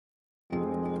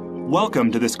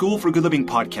Welcome to the School for Good Living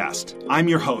podcast. I'm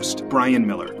your host, Brian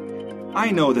Miller.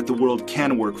 I know that the world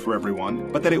can work for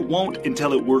everyone, but that it won't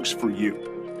until it works for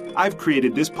you. I've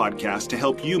created this podcast to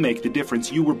help you make the difference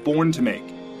you were born to make.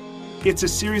 It's a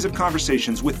series of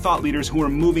conversations with thought leaders who are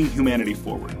moving humanity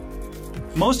forward.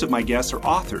 Most of my guests are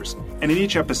authors, and in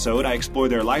each episode I explore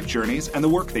their life journeys and the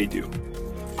work they do.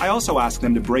 I also ask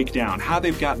them to break down how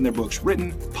they've gotten their books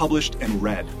written, published, and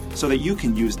read, so that you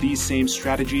can use these same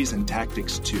strategies and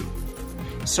tactics too.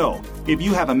 So, if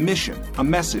you have a mission, a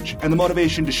message, and the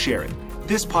motivation to share it,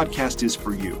 this podcast is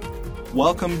for you.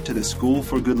 Welcome to the School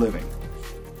for Good Living.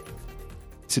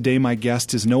 Today my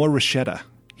guest is Noah Rasheta.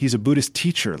 He's a Buddhist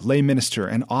teacher, lay minister,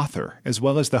 and author, as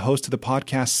well as the host of the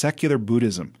podcast Secular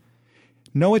Buddhism.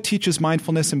 Noah teaches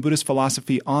mindfulness and Buddhist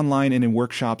philosophy online and in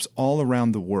workshops all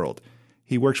around the world.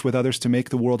 He works with others to make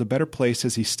the world a better place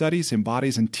as he studies,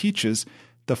 embodies, and teaches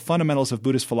the fundamentals of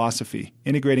Buddhist philosophy,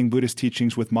 integrating Buddhist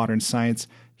teachings with modern science,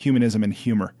 humanism, and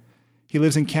humor. He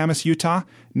lives in Camas, Utah,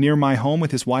 near my home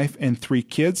with his wife and 3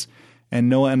 kids, and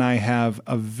Noah and I have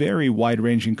a very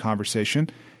wide-ranging conversation.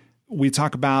 We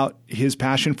talk about his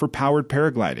passion for powered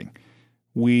paragliding.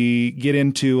 We get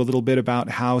into a little bit about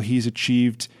how he's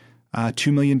achieved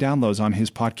 2 million downloads on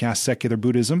his podcast, Secular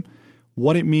Buddhism,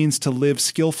 what it means to live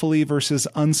skillfully versus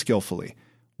unskillfully,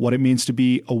 what it means to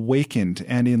be awakened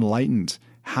and enlightened,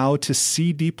 how to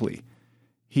see deeply.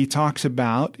 He talks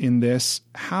about in this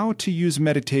how to use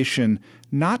meditation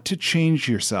not to change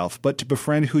yourself, but to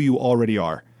befriend who you already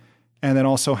are. And then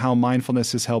also how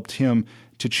mindfulness has helped him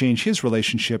to change his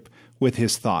relationship with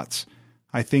his thoughts.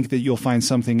 I think that you'll find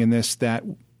something in this that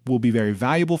will be very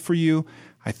valuable for you.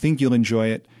 I think you'll enjoy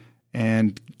it.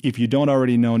 And if you don't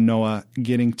already know Noah,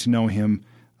 getting to know him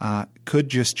could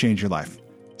just change your life.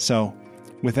 So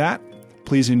with that,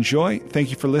 please enjoy. Thank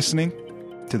you for listening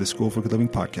to the School for Good Living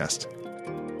podcast.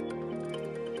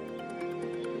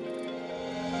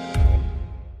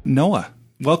 Noah,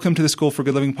 welcome to the School for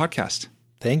Good Living podcast.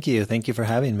 Thank you. Thank you for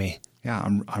having me. Yeah,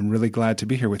 I'm really glad to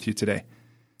be here with you today.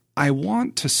 I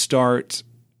want to start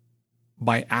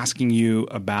by asking you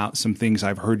about some things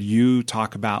I've heard you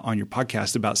talk about on your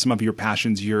podcast, about some of your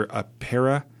passions. You're a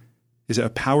powered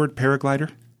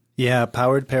paraglider? Yeah,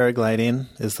 powered paragliding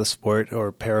is the sport,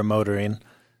 or paramotoring.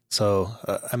 So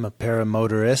I'm a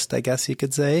paramotorist, I guess you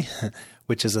could say,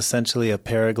 which is essentially a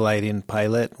paragliding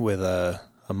pilot with a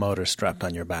motor strapped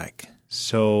on your back.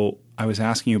 So I was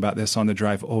asking you about this on the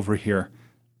drive over here,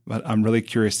 but I'm really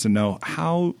curious to know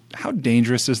how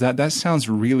dangerous is that? That sounds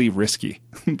really risky,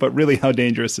 but really how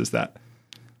dangerous is that?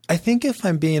 I think if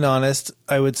I'm being honest,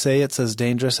 I would say it's as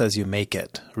dangerous as you make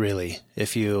it, really.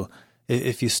 If you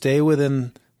stay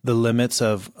within the limits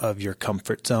of your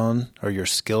comfort zone or your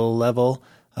skill level,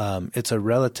 it's a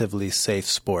relatively safe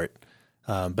sport.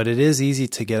 But it is easy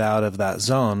to get out of that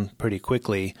zone pretty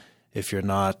quickly if you're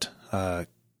not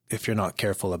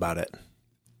careful about it.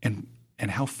 And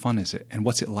how fun is it? And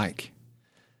what's it like?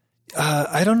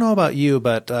 I don't know about you,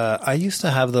 but I used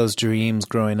to have those dreams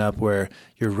growing up where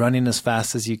you're running as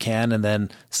fast as you can and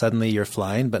then suddenly you're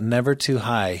flying, but never too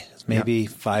high. Maybe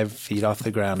 5 feet off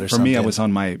the ground or something. For me, I was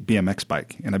on my BMX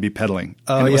bike and I'd be pedaling.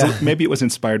 Oh, and maybe it was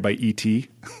inspired by E.T.,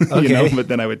 okay. But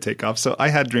then I would take off. So I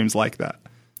had dreams like that.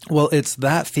 Well, it's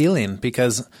that feeling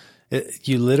because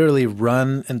you literally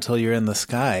run until you're in the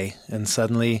sky and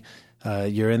suddenly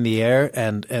you're in the air,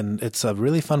 and it's a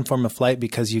really fun form of flight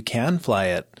because you can fly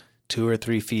it 2 or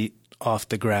 3 feet off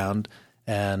the ground,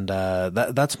 and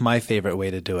that's my favorite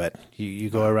way to do it. You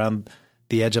go around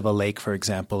the edge of a lake, for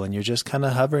example, and you're just kind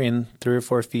of hovering 3 or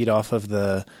 4 feet off of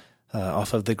the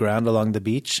ground along the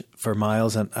beach for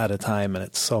miles at a time, and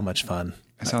it's so much fun.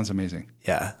 That sounds amazing.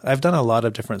 Yeah, I've done a lot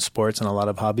of different sports and a lot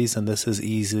of hobbies, and this is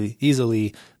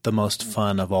easily the most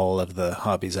fun of all of the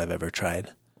hobbies I've ever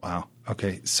tried. Wow.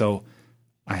 Okay. So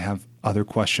I have other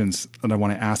questions that I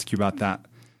want to ask you about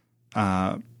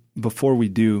that. Before we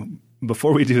do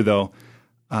though,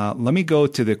 let me go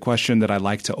to the question that I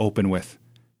like to open with,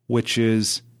 which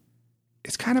is,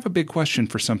 it's kind of a big question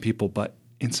for some people, but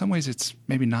in some ways it's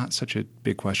maybe not such a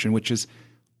big question, which is,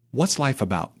 what's life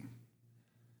about?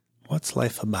 What's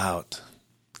life about?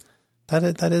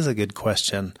 That is a good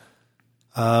question.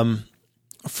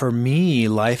 For me,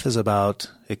 life is about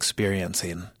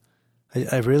experiencing.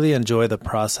 I really enjoy the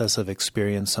process of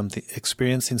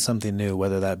experiencing something new,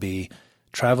 whether that be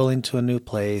traveling to a new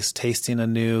place, tasting a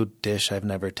new dish I've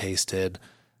never tasted.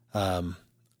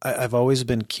 I've always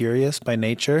been curious by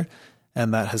nature,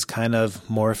 and that has kind of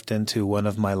morphed into one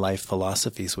of my life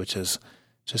philosophies, which is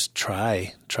just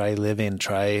try living,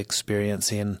 try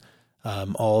experiencing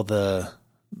all the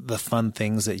fun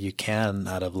things that you can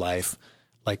out of life.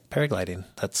 like paragliding.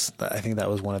 I think that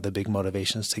was one of the big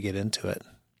motivations to get into it.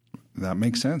 That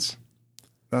makes sense.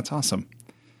 That's awesome.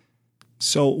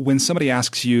 So when somebody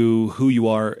asks you who you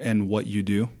are and what you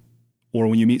do, or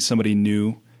when you meet somebody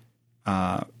new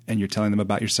and you're telling them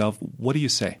about yourself, what do you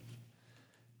say?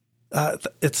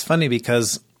 It's funny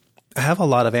because I have a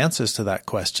lot of answers to that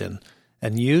question.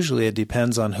 And usually it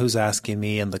depends on who's asking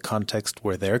me and the context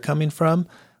where they're coming from,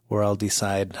 where I'll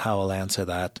decide how I'll answer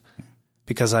that.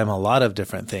 Because I'm a lot of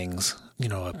different things,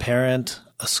 a parent,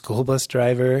 a school bus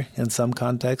driver in some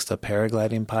context, a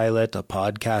paragliding pilot, a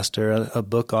podcaster, a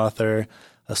book author,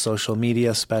 a social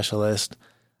media specialist,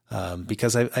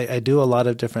 because I do a lot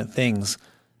of different things.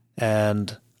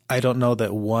 And I don't know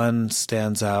that one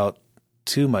stands out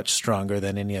too much stronger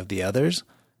than any of the others.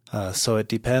 So it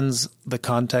depends. The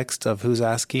context of who's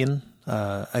asking,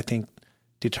 I think,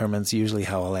 determines usually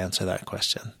how I'll answer that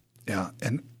question. Yeah.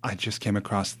 And I just came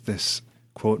across this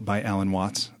quote by Alan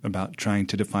Watts about trying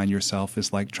to define yourself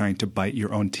is like trying to bite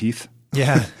your own teeth.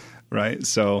 Yeah. Right.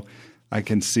 So I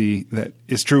can see that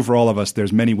it's true for all of us.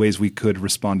 There's many ways we could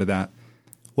respond to that.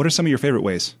 What are some of your favorite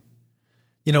ways?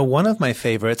 One of my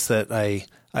favorites that I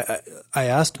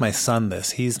asked my son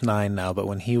this. He's 9 now, but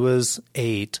when he was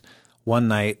 8, one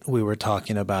night we were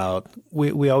talking about,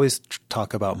 we always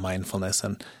talk about mindfulness,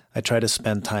 and I try to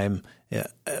spend time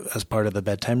as part of the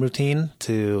bedtime routine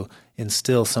to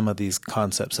instill some of these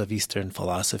concepts of Eastern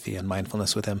philosophy and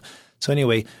mindfulness with him. So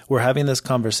anyway, we're having this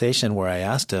conversation where I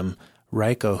asked him,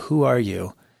 Raiko, who are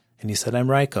you? And he said, I'm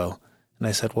Raiko. And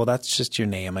I said, well, that's just your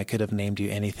name. I could have named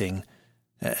you anything.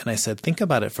 And I said, think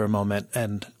about it for a moment.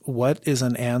 And what is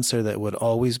an answer that would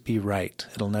always be right?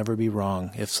 It'll never be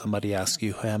wrong if somebody asks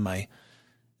you, who am I?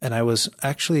 And I was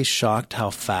actually shocked how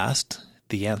fast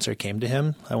the answer came to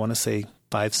him. I want to say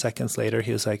 5 seconds later,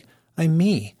 he was like, I'm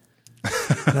me.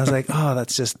 And I was like, oh,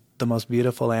 that's just the most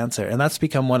beautiful answer. And that's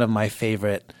become one of my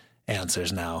favorite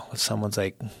answers now. If someone's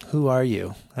like, who are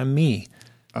you? I'm me.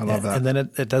 I love that. And then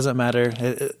it doesn't matter.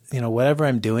 Whatever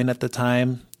I'm doing at the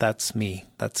time, that's me.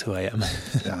 That's who I am.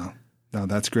 Yeah. No,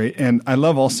 that's great. And I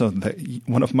love also that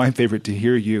one of my favorite to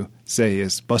hear you say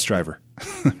is bus driver.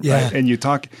 Right? Yeah. And you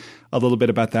talk a little bit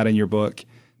about that in your book,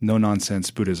 No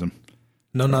Nonsense Buddhism.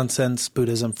 No Nonsense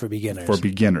Buddhism for Beginners. For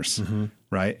beginners,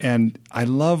 right? And I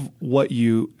love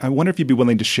I wonder if you'd be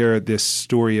willing to share this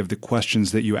story of the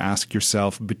questions that you ask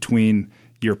yourself between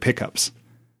your pickups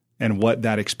and what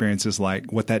that experience is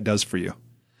like, what that does for you.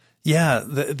 Yeah,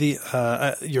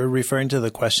 you're referring to the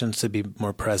questions to be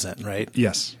more present, right?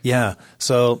 Yes. Yeah.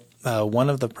 So one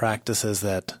of the practices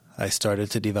that I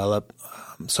started to develop,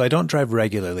 so I don't drive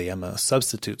regularly. I'm a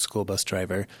substitute school bus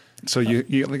driver. So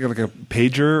you like a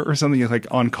pager or something, like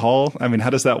on call? I mean,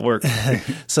 how does that work?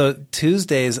 So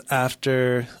Tuesdays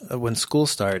after when school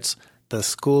starts, the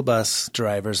school bus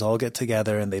drivers all get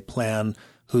together and they plan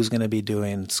who's going to be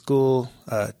doing school,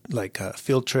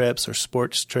 field trips or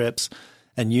sports trips.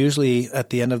 And usually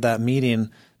at the end of that meeting,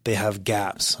 they have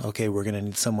gaps. Okay, we're going to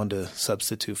need someone to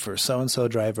substitute for so-and-so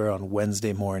driver on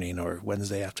Wednesday morning or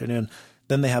Wednesday afternoon.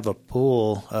 Then they have a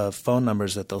pool of phone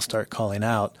numbers that they'll start calling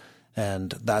out.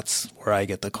 And that's where I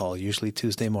get the call. Usually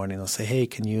Tuesday morning, they'll say, hey,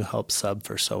 can you help sub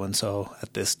for so-and-so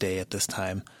at this day, at this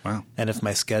time? Wow. And if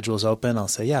my schedule's open, I'll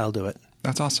say, yeah, I'll do it.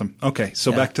 That's awesome. Okay,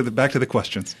 so back to the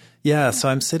questions. Yeah, so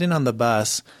I'm sitting on the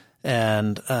bus,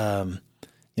 and the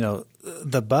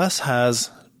bus has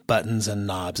buttons and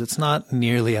knobs. It's not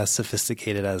nearly as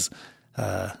sophisticated as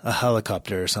a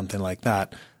helicopter or something like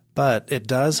that, but it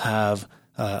does have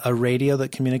a radio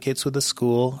that communicates with the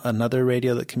school, another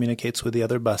radio that communicates with the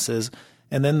other buses,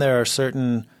 and then there are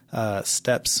certain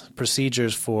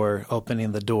procedures for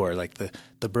opening the door. Like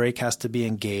the brake has to be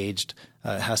engaged,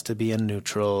 it has to be in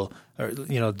neutral, or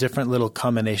different little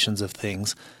combinations of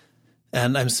things.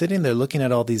 And I'm sitting there looking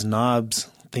at all these knobs,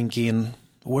 thinking,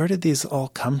 where did these all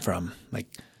come from? Like,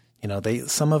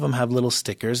 some of them have little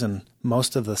stickers, and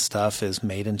most of the stuff is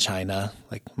made in China.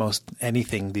 Like most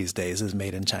anything these days is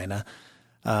made in China.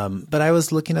 But I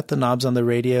was looking at the knobs on the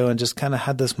radio and just kind of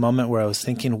had this moment where I was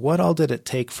thinking, what all did it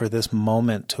take for this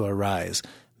moment to arise?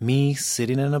 Me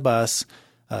sitting in a bus.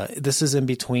 This is in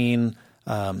between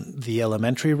the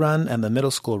elementary run and the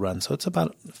middle school run. So it's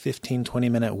about a 15,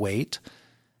 20-minute wait.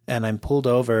 And I'm pulled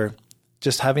over,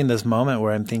 just having this moment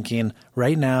where I'm thinking,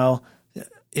 right now,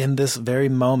 in this very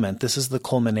moment, this is the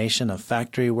culmination of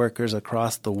factory workers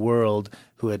across the world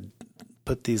who had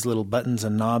put these little buttons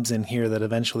and knobs in here that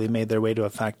eventually made their way to a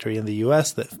factory in the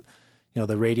U.S. that,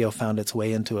 the radio found its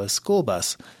way into a school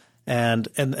bus. And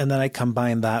then I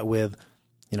combine that with,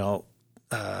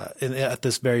 at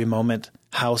this very moment,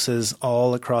 houses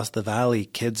all across the valley,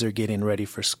 kids are getting ready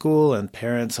for school and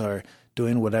parents are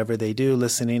doing whatever they do,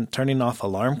 listening, turning off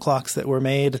alarm clocks that were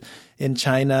made in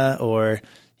China, or,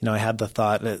 I had the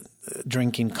thought that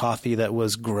drinking coffee that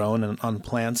was grown on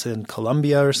plants in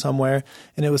Colombia or somewhere.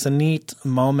 And it was a neat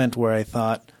moment where I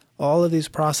thought all of these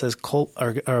processes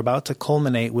are about to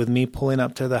culminate with me pulling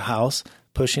up to the house,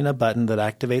 pushing a button that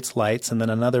activates lights, and then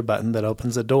another button that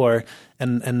opens a door,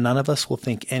 and none of us will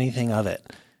think anything of it.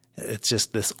 It's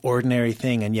just this ordinary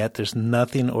thing, and yet there's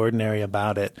nothing ordinary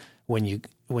about it when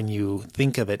you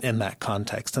think of it in that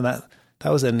context. And that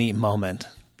was a neat moment.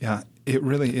 Yeah, it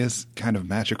really is kind of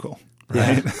magical,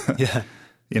 right? Yeah.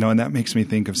 And that makes me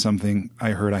think of something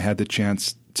I heard. I had the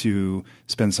chance to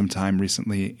spend some time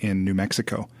recently in New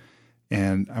Mexico,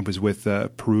 and I was with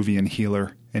a Peruvian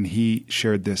healer, and he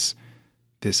shared this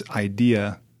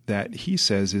idea that he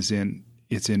says it's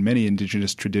in many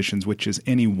indigenous traditions, which is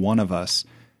any one of us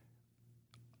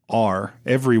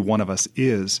every one of us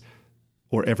is,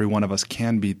 or every one of us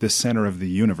can be the center of the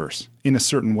universe in a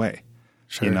certain way.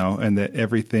 Sure. And that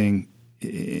everything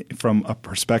from a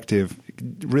perspective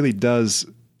really does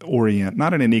orient,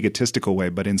 not in an egotistical way,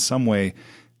 but in some way,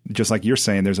 just like you're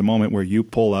saying, there's a moment where you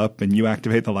pull up and you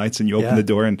activate the lights and you open the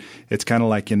door, and it's kind of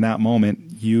like in that moment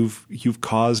you've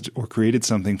caused or created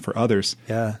something for others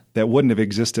that wouldn't have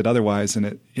existed otherwise.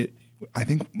 And I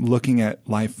think looking at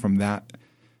life from that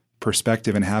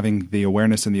perspective and having the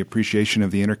awareness and the appreciation of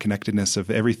the interconnectedness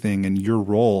of everything and your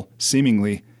role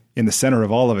seemingly in the center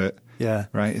of all of it. Yeah.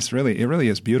 Right. It really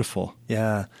is beautiful.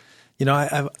 Yeah.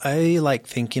 I like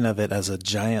thinking of it as a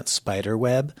giant spider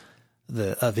web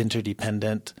of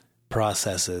interdependent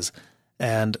processes.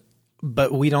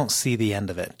 But we don't see the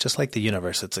end of it. Just like the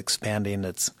universe, it's expanding.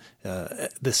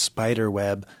 This spider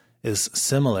web is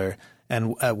similar.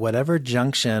 And at whatever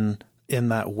junction in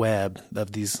that web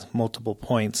of these multiple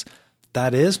points,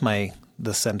 that is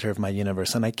the center of my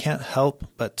universe. And I can't help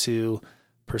but to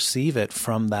perceive it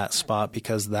from that spot,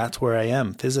 because that's where I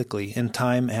am physically, in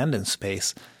time and in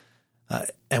space.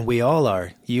 And we all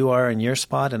are. You are in your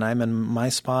spot and I'm in my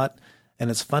spot. And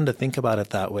it's fun to think about it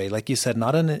that way. Like you said,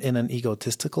 not in an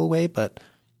egotistical way, but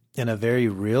in a very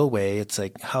real way. It's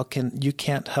like, you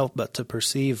can't help but to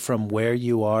perceive from where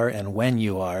you are and when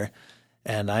you are.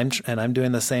 And I'm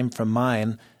doing the same from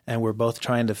mine, and we're both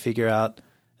trying to figure out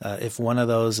if one of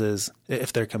those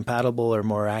if they're compatible or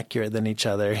more accurate than each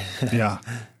other. Yeah,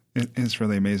 it's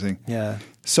really amazing. Yeah.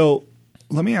 So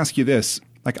let me ask you this: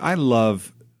 like, I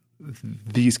love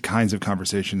these kinds of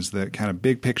conversations, the kind of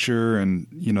big picture, and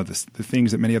the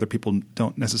things that many other people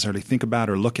don't necessarily think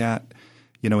about or look at,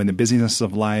 in the busyness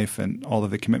of life and all of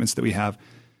the commitments that we have.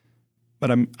 But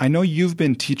I know you've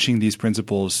been teaching these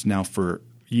principles now for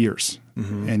years,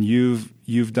 and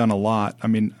you've done a lot. I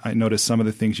mean, I noticed some of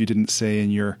the things you didn't say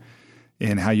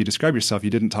in how you describe yourself. You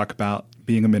didn't talk about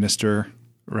being a minister,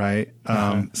 right?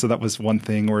 So that was one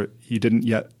thing. Or you didn't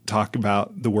yet talk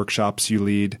about the workshops you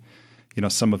lead,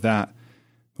 some of that.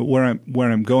 But where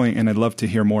I'm going, and I'd love to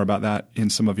hear more about that in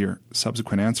some of your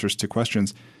subsequent answers to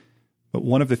questions. But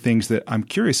one of the things that I'm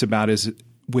curious about is,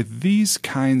 with these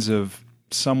kinds of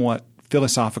somewhat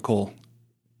philosophical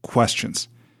questions,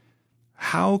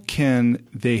 how can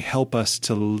they help us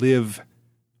to live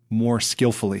more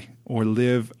skillfully, or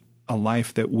live a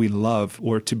life that we love,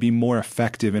 or to be more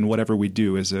effective in whatever we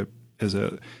do as a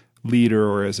leader,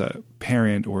 or as a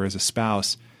parent, or as a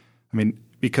spouse? I mean,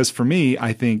 because for me,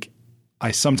 I think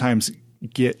I sometimes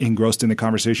get engrossed in the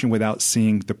conversation without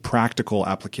seeing the practical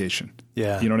application.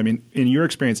 Yeah. You know what I mean? In your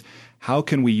experience, how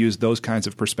can we use those kinds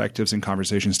of perspectives and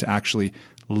conversations to actually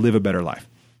live a better life?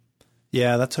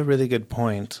 Yeah, that's a really good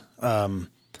point.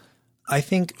 I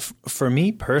think for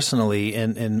me personally,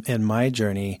 in my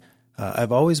journey,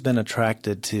 I've always been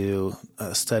attracted to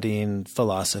studying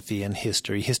philosophy and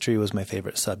history. History was my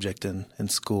favorite subject in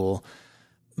school.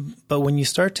 But when you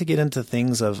start to get into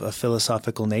things of a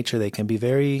philosophical nature, they can be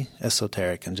very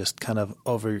esoteric and just kind of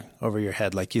over your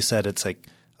head. Like you said, it's like,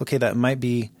 okay, that might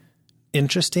be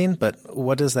interesting, but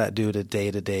what does that do to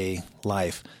day-to-day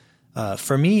life?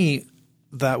 For me,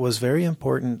 that was very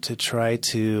important to try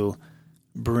to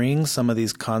bring some of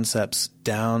these concepts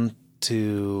down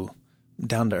to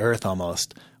earth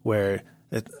almost, where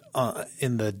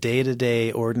in the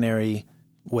day-to-day ordinary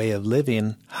way of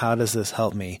living, how does this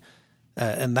help me?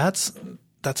 And that's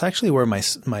actually where my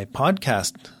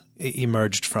podcast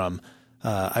emerged from.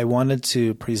 I wanted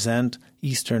to present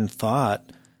Eastern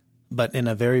thought, but in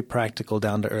a very practical,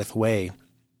 down-to-earth way.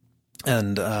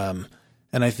 And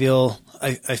I feel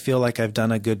like I've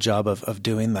done a good job of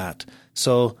doing that.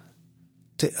 So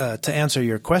to answer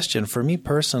your question, for me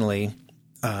personally,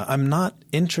 I'm not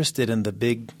interested in the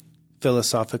big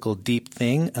philosophical deep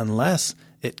thing unless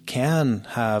it can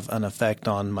have an effect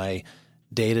on my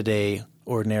day-to-day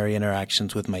ordinary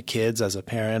interactions with my kids as a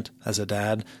parent, as a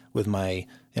dad, with my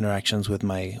interactions with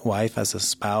my wife as a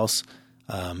spouse,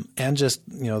 and just,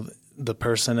 the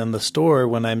person in the store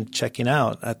when I'm checking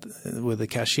out with the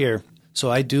cashier.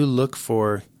 So I do look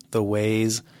for the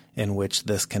ways in which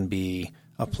this can be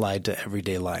applied to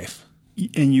everyday life.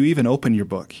 And you even open your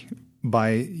book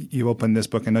you open this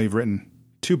book. I know you've written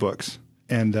 2 books,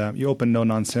 and you open No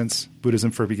Nonsense,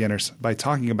 Buddhism for Beginners, by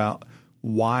talking about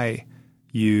why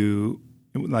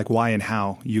and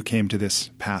how you came to this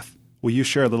path. Will you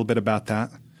share a little bit about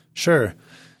that? Sure.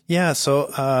 Yeah. So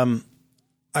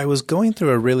I was going through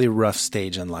a really rough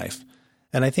stage in life.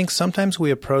 And I think sometimes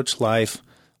we approach life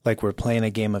like we're playing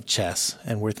a game of chess,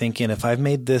 and we're thinking, if I've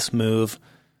made this move,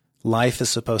 life is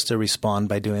supposed to respond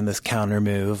by doing this counter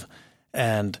move.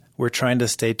 And we're trying to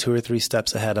stay 2 or 3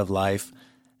 steps ahead of life.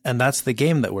 And that's the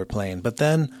game that we're playing. But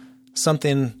then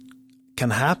something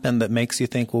can happen that makes you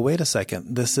think, well, wait a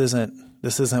second, this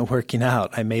isn't working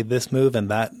out. I made this move and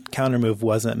that counter move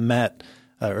wasn't met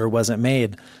or wasn't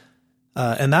made.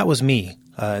 And that was me,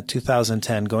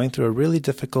 2010, going through a really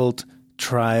difficult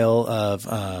trial of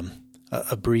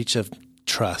a breach of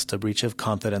trust, a breach of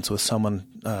confidence with someone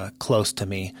close to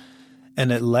me.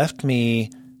 And it left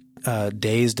me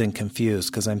dazed and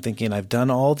confused, because I'm thinking, I've done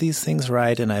all these things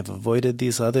right and I've avoided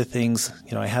these other things.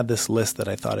 I had this list that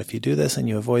I thought, if you do this and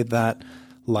you avoid that,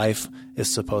 life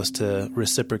is supposed to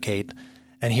reciprocate.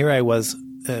 And here I was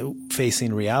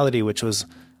facing reality, which was,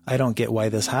 I don't get why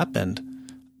this happened.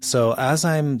 So as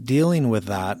I'm dealing with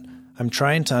that, I'm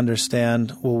trying to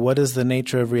understand, well, what is the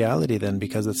nature of reality then?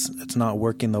 Because it's not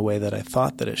working the way that I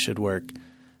thought that it should work.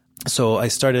 So I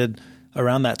started,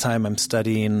 around that time, I'm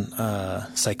studying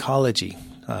psychology,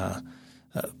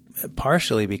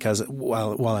 partially because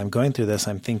while I'm going through this,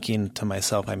 I'm thinking to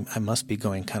myself, I must be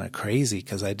going kind of crazy,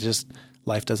 because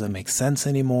life doesn't make sense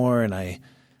anymore. And I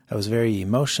was very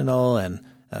emotional and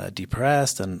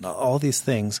depressed and all these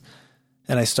things.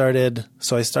 And I started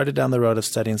down the road of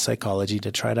studying psychology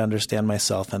to try to understand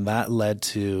myself. And that led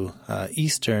to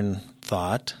Eastern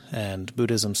thought, and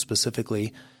Buddhism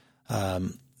specifically,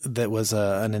 that was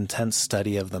an intense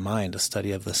study of the mind, a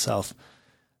study of the self.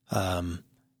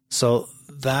 So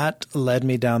that led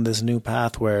me down this new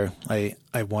path where I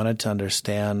wanted to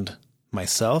understand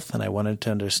myself, and I wanted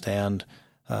to understand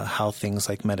how things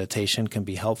like meditation can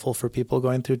be helpful for people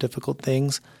going through difficult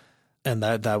things. And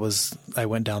I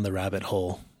went down the rabbit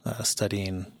hole,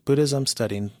 studying Buddhism,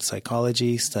 studying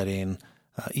psychology, studying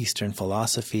Eastern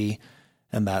philosophy.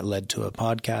 And that led to a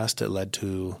podcast. It led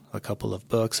to a couple of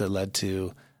books. It led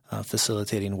to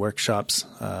facilitating workshops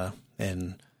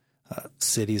in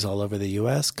cities all over the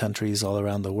U.S., countries all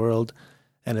around the world,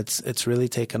 and it's really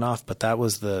taken off. But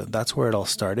that's where it all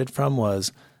started from,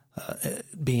 was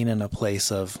being in a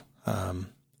place of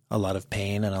a lot of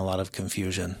pain and a lot of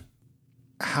confusion.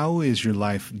 How is your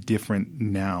life different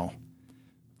now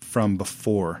from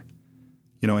before?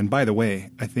 And by the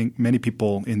way, I think many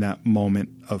people in that moment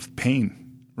of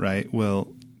pain, right,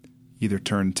 will either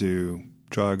turn to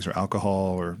drugs or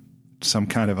alcohol or some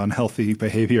kind of unhealthy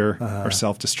behavior or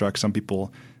self-destruct. Some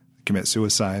people commit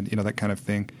suicide, that kind of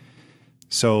thing.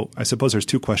 So I suppose there's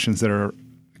 2 questions that are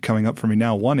coming up for me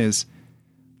now. One is,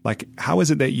 how is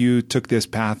it that you took this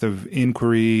path of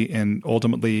inquiry and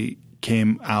ultimately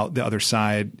came out the other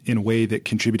side in a way that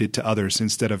contributed to others,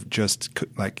 instead of just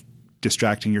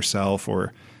distracting yourself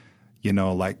or,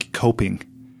 coping?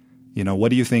 What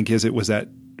do you think was that,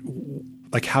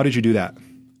 how did you do that?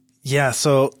 Yeah.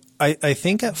 So I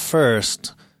think at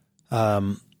first,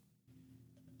 I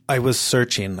was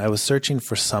searching. I was searching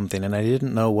for something, and I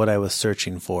didn't know what I was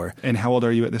searching for. And how old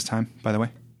are you at this time, by the way?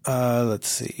 Let's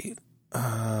see.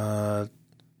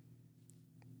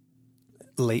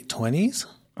 Late 20s.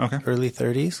 Okay. Early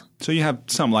 30s. So you have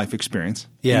some life experience.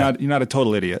 Yeah. You're not a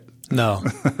total idiot. No.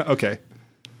 Okay.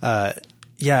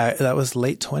 Yeah, that was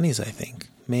late 20s, I think.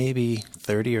 Maybe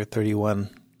 30 or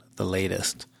 31, the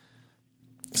latest.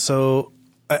 So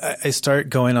I start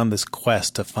going on this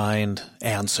quest to find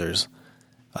answers.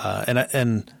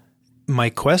 And my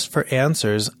quest for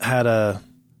answers had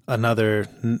another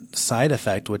side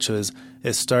effect, which was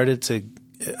I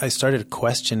started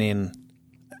questioning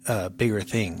bigger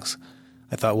things.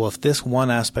 I thought, well, if this one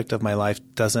aspect of my life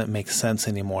doesn't make sense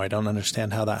anymore, I don't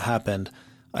understand how that happened,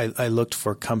 I looked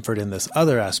for comfort in this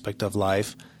other aspect of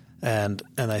life, and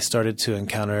I started to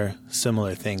encounter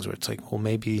similar things where it's like, well,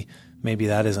 maybe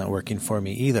that isn't working for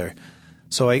me either.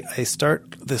 So I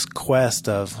start this quest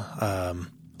of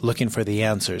looking for the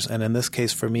answers. And in this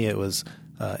case, for me, it was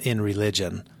in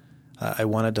religion. I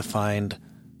wanted to find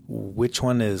which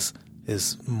one is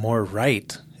more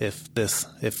right,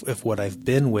 if what I've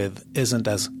been with isn't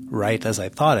as right as I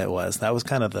thought it was. That was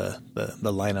kind of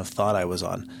the line of thought I was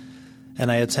on.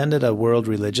 And I attended a world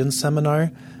religion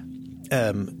seminar,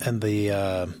 and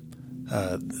the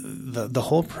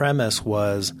whole premise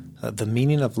was the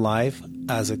meaning of life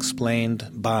as explained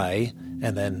by,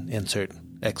 and then insert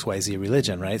XYZ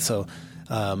religion, right? So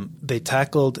they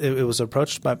tackled, it was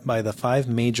approached by the 5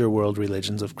 major world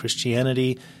religions of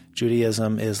Christianity,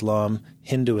 Judaism, Islam,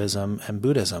 Hinduism, and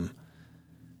Buddhism.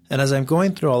 And as I'm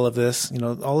going through all of this,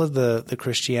 all of the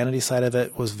Christianity side of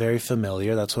it was very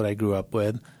familiar. That's what I grew up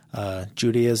with.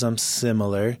 Judaism,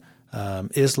 similar.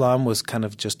 Islam was kind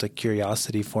of just a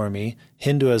curiosity for me.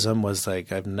 Hinduism was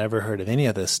like, I've never heard of any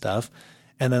of this stuff.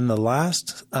 And then the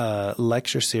last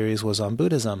lecture series was on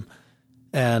Buddhism.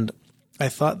 And I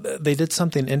thought they did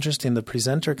something interesting. The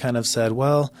presenter kind of said,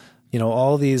 well,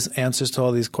 all these answers to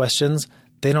all these questions,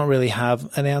 they don't really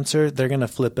have an answer. They're going to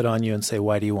flip it on you and say,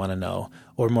 why do you want to know?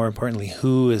 Or more importantly,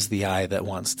 who is the I that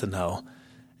wants to know?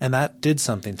 And that did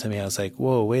something to me. I was like,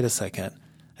 whoa, wait a second.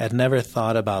 I had never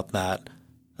thought about that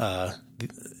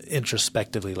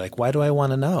introspectively. Like, why do I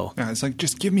want to know? Yeah, it's like,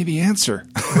 just give me the answer.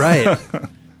 Right.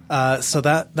 So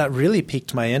that really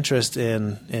piqued my interest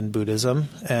in Buddhism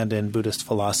and in Buddhist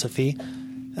philosophy.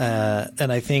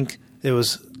 And I think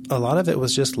a lot of it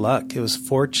was just luck. It was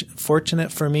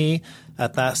fortunate for me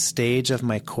at that stage of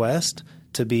my quest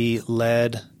to be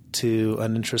led to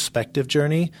an introspective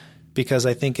journey, because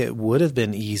I think it would have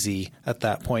been easy at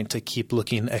that point to keep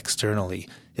looking externally.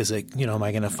 Is it, am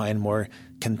I going to find more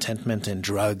contentment in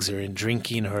drugs or in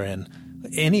drinking or in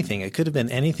anything? It could have been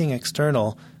anything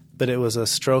external, but it was a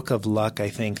stroke of luck, I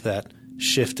think, that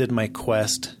shifted my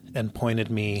quest and pointed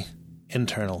me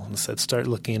internal and said, start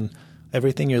looking,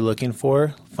 everything you're looking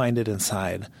for, find it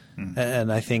inside. Mm.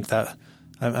 And I think that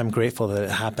I'm grateful that it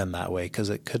happened that way, because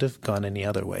it could have gone any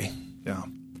other way. Yeah.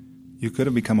 You could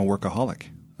have become a workaholic.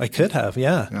 I could have,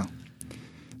 yeah. Yeah.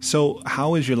 So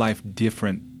how is your life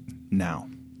different now?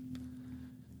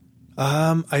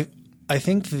 I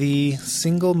think the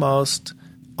single most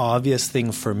obvious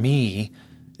thing for me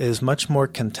is much more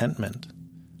contentment.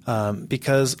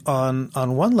 Because on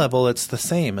one level, it's the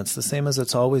same. It's the same as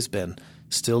it's always been.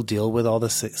 Still deal with all the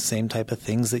same type of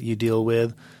things that you deal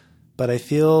with. But I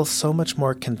feel so much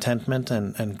more contentment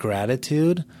and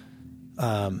gratitude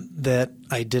that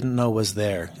I didn't know was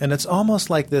there. And it's almost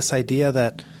like this idea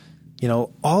that,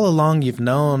 all along you've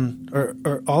known,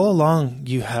 or all along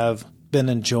you have been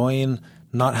enjoying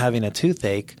not having a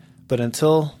toothache, but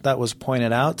until that was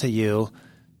pointed out to you,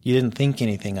 you didn't think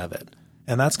anything of it.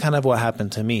 And that's kind of what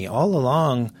happened to me. All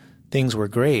along, things were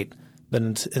great,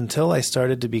 but until I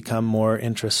started to become more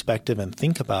introspective and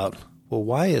think about, well,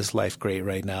 why is life great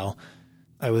right now?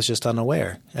 I was just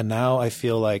unaware. And now I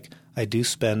feel like I do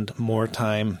spend more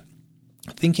time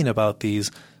thinking about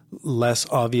these less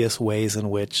obvious ways in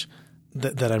which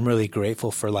that I'm really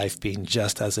grateful for life being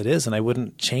just as it is, and I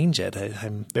wouldn't change it.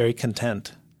 I'm very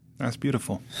content. That's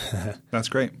beautiful. That's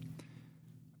great.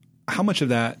 How much of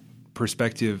that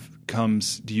perspective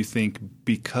comes, do you think,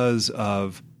 because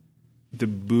of the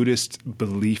Buddhist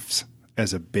beliefs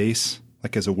as a base,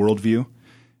 like as a worldview,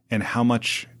 and how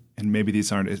much, and maybe these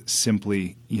aren't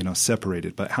simply,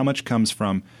 separated, but how much comes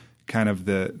from kind of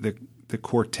the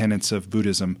core tenets of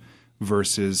Buddhism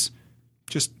versus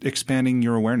just expanding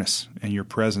your awareness and your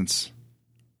presence,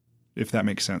 if that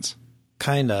makes sense?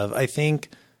 Kind of. I think,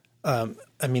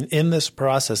 in this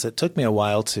process, it took me a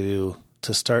while to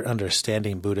start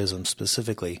understanding Buddhism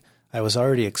specifically. I was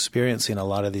already experiencing a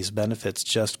lot of these benefits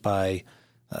just by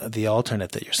the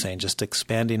alternate that you're saying, just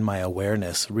expanding my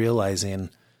awareness, realizing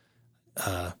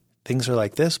things are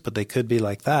like this, but they could be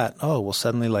like that. Oh, well,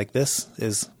 suddenly like this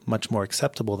is much more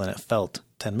acceptable than it felt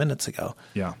 10 minutes ago.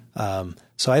 Yeah.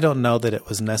 So I don't know that it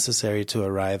was necessary to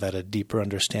arrive at a deeper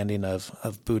understanding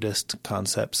of Buddhist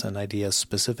concepts and ideas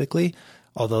specifically,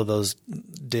 although those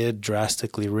did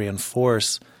drastically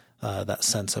reinforce that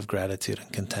sense of gratitude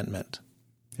and contentment.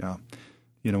 Yeah.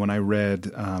 When I read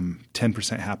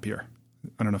 10% Happier,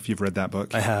 I don't know if you've read that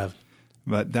book. I have.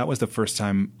 But that was the first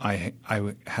time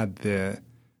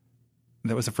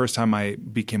that was the first time I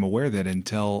became aware that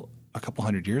until a couple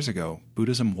hundred years ago,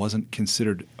 Buddhism wasn't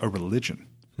considered a religion.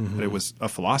 Mm-hmm. But it was a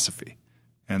philosophy.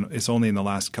 And it's only in the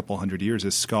last couple hundred years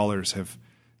as scholars have,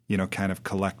 kind of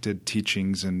collected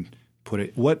teachings and put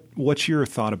it. What's your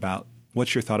thought about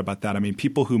that? I mean,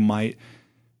 people who might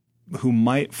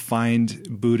find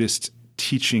Buddhist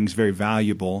teachings very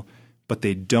valuable, but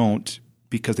they don't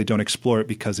because they don't explore it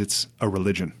because it's a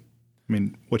religion. I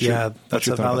mean, what's your thought that's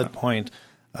a valid point.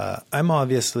 I'm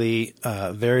obviously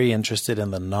very interested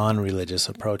in the non-religious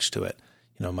approach to it.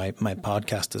 my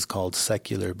podcast is called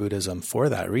Secular Buddhism for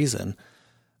that reason,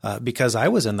 because I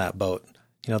was in that boat.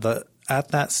 At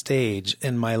that stage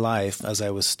in my life, as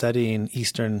I was studying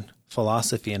Eastern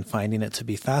philosophy and finding it to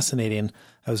be fascinating,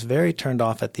 I was very turned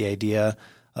off at the idea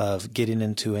of getting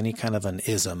into any kind of an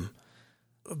ism.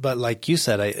 But like you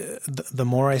said, the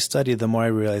more I studied, the more I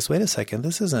realized, wait a second,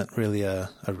 this isn't really a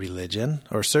religion,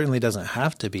 or certainly doesn't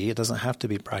have to be. It doesn't have to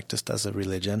be practiced as a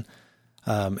religion.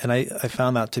 And I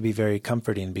found that to be very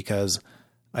comforting, because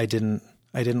I didn't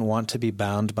want to be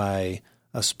bound by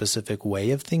a specific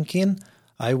way of thinking.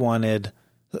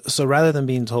 So rather than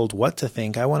being told what to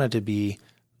think, I wanted to be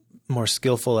more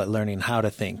skillful at learning how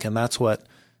to think. And that's what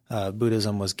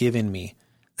Buddhism was giving me.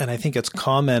 And I think it's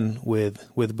common with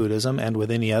Buddhism and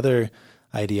with any other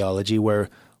ideology, where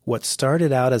what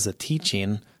started out as a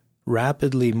teaching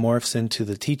rapidly morphs into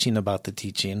the teaching about the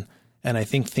teaching. And I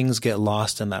think things get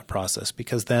lost in that process,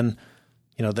 because then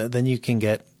you can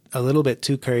get a little bit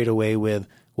too carried away with,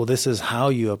 well, this is how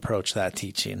you approach that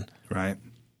teaching. Right.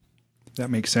 That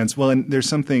makes sense. Well, and there's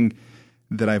something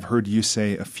that I've heard you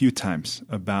say a few times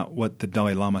about what the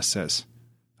Dalai Lama says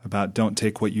about don't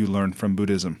take what you learn from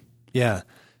Buddhism. Yeah.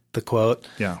 The quote.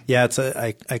 Yeah. Yeah.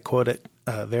 I quote it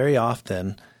very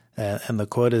often. And the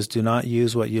quote is, do not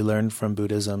use what you learned from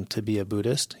Buddhism to be a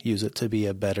Buddhist. Use it to be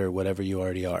a better whatever you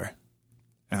already are.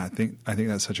 I think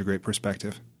that's such a great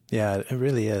perspective. Yeah, it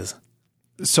really is.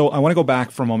 So I want to go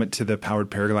back for a moment to the powered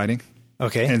paragliding.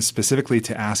 Okay. And specifically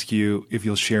to ask you if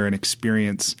you'll share an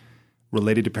experience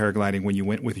related to paragliding when you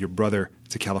went with your brother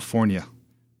to California,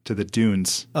 to the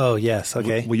dunes. Oh, yes.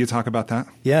 Okay. Will you talk about that?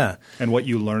 Yeah. And what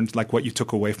you learned, like what you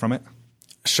took away from it?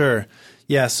 Sure.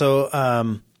 Yeah.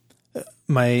 So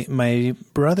my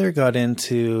brother got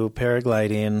into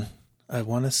paragliding, I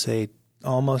want to say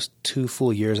almost 2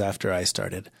 full years after I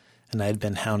started. And I'd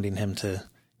been hounding him to,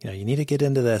 you need to get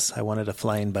into this. I wanted a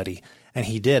flying buddy. And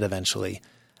he did eventually.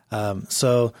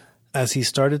 So as he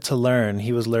started to learn,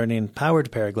 he was learning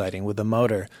powered paragliding with a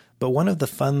motor. But one of the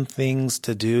fun things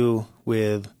to do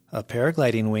with a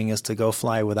paragliding wing is to go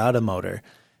fly without a motor.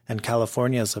 And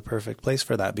California is a perfect place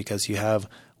for that, because you have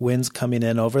winds coming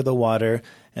in over the water,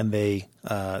 and they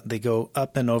go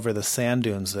up and over the sand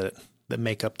dunes that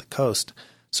make up the coast.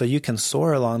 So you can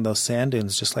soar along those sand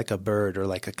dunes just like a bird or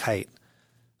like a kite.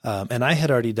 And I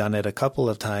had already done it a couple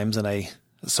of times, and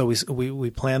so we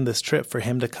planned this trip for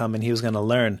him to come, and he was going to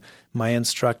learn. My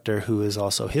instructor, who is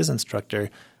also his instructor,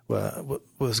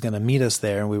 was going to meet us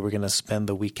there, and we were going to spend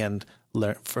the weekend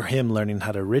for him learning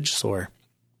how to ridge soar.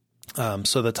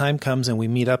 So the time comes, and we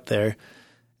meet up there,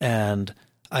 and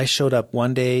I showed up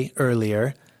one day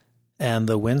earlier, and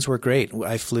the winds were great.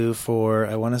 I flew for,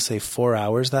 I want to say 4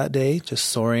 hours that day, just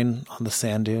soaring on the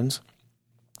sand dunes.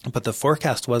 But the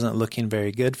forecast wasn't looking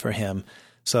very good for him.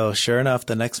 So sure enough,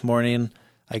 the next morning,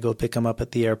 I go pick him up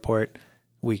at the airport.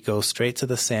 We go straight to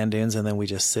the sand dunes, and then we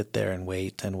just sit there and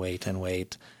wait and wait and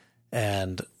wait.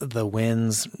 And the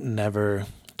winds never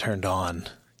turned on.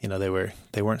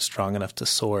 They weren't strong enough to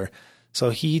soar. So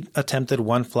he attempted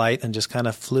one flight and just kind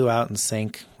of flew out and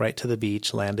sank right to the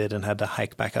beach, landed, and had to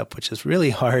hike back up, which is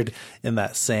really hard in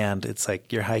that sand. It's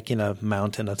like you're hiking a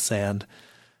mountain of sand.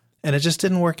 And it just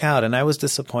didn't work out, and I was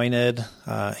disappointed.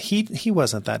 He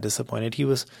wasn't that disappointed. He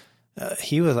was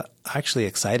actually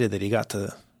excited that he got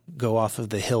to go off of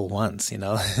the hill once,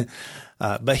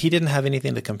 but he didn't have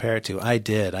anything to compare it to. I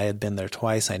did. I had been there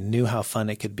twice. I knew how fun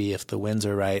it could be if the winds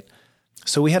are right.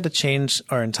 So we had to change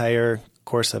our entire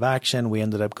course of action. We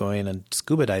ended up going and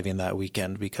scuba diving that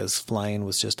weekend because flying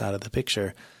was just out of the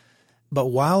picture. But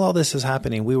while all this is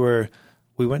happening, we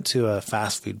went to a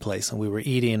fast food place, and we were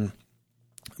eating.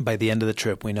 By the end of the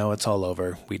trip, we know it's all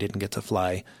over. We didn't get to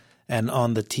fly. And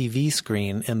on the TV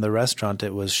screen in the restaurant,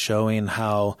 it was showing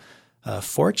how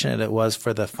fortunate it was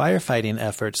for the firefighting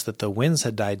efforts that the winds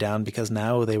had died down, because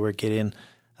now they were getting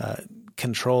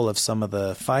control of some of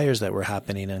the fires that were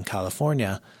happening in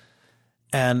California.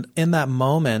 And in that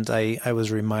moment, I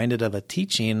was reminded of a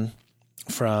teaching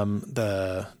from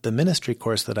the ministry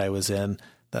course that I was in.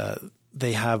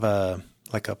 They have a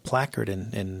placard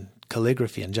in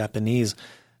calligraphy in Japanese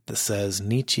that says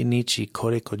Nichi Nichi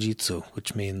Kore Kojitsu,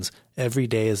 which means every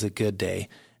day is a good day.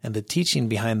 And the teaching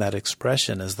behind that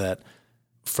expression is that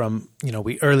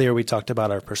we talked about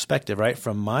our perspective, right?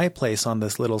 From my place on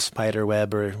this little spider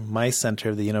web, or my center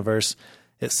of the universe,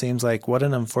 it seems like what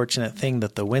an unfortunate thing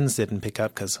that the winds didn't pick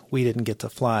up because we didn't get to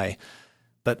fly.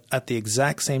 But at the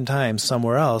exact same time,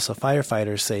 somewhere else, a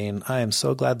firefighter is saying, I am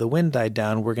so glad the wind died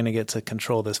down. We're going to get to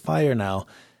control this fire now.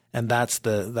 And that's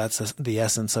the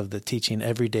essence of the teaching.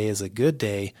 Every day is a good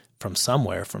day from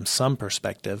somewhere, from some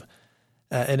perspective.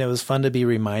 And it was fun to be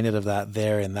reminded of that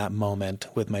there in that moment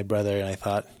with my brother. And I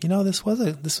thought, this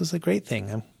was a great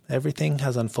thing. Everything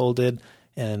has unfolded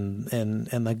in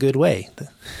a good way.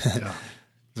 Yeah.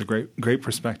 It's a great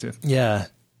perspective. Yeah.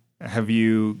 Have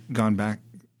you gone back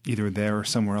either there or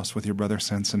somewhere else with your brother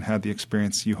since and had the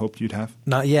experience you hoped you'd have?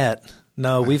 Not yet.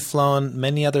 No, we've flown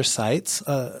many other sites,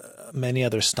 many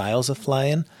other styles of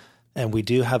flying, and we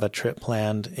do have a trip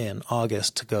planned in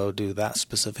August to go do that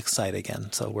specific site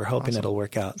again. So we're hoping it'll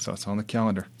work out. So it's on the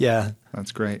calendar. Yeah.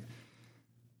 That's great.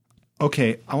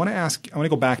 Okay, I want to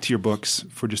go back to your books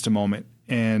for just a moment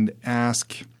and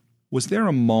ask, was there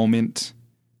a moment,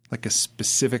 like a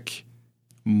specific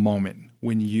moment,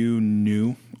 when you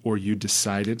knew or you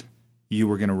decided you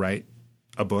were going to write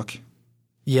a book?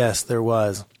 Yes, there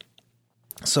was.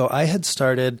 So I had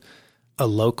started a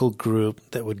local group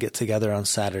that would get together on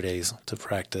Saturdays to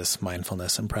practice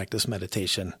mindfulness and practice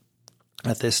meditation.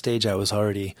 At this stage, I was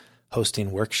already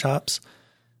hosting workshops.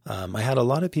 I had a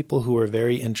lot of people who were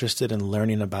very interested in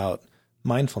learning about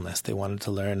mindfulness. They wanted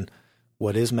to learn,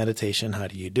 what is meditation? How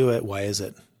do you do it? Why is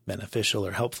it beneficial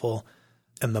or helpful?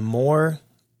 And the more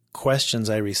questions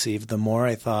I received, the more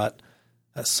I thought,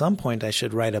 at some point I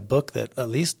should write a book that at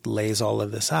least lays all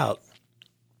of this out.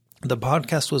 The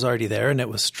podcast was already there, and it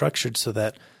was structured so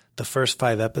that the first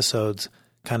 5 episodes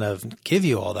kind of give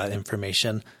you all that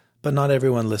information, but not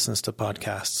everyone listens to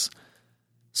podcasts.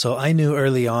 So I knew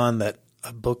early on that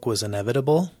a book was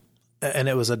inevitable, and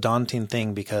it was a daunting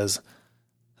thing because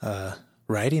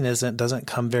writing doesn't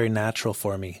come very natural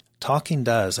for me. Talking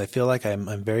does. I feel like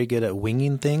I'm very good at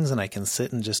winging things, and I can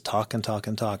sit and just talk and talk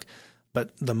and talk. But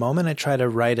the moment I try to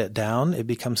write it down, it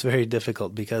becomes very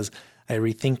difficult because I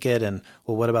rethink it and,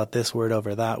 well, what about this word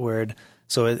over that word?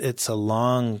 So it's a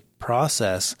long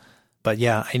process. But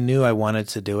yeah, I knew I wanted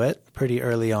to do it pretty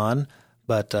early on,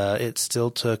 but it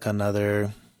still took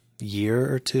another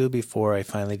year or 2 before I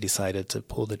finally decided to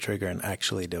pull the trigger and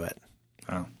actually do it.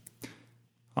 Oh,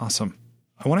 awesome.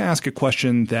 I want to ask a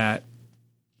question that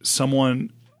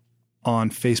someone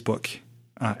on Facebook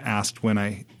asked when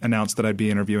I announced that I'd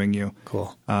be interviewing you.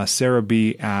 Cool. Sarah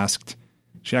B.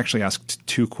 she actually asked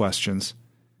 2 questions,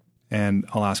 and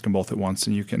I'll ask them both at once,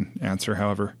 and you can answer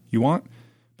however you want.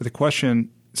 But the question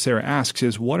Sarah asks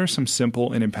is, what are some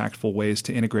simple and impactful ways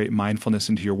to integrate mindfulness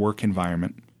into your work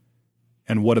environment?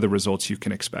 And what are the results you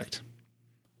can expect?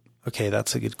 Okay,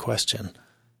 that's a good question.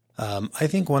 I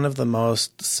think one of the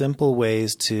most simple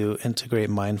ways to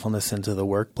integrate mindfulness into the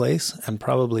workplace, and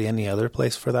probably any other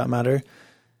place for that matter,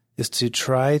 is to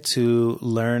try to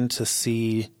learn to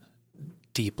see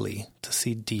deeply, to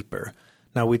see deeper.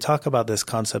 Now, we talk about this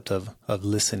concept of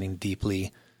listening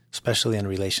deeply, especially in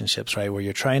relationships, right? Where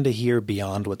you're trying to hear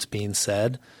beyond what's being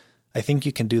said. I think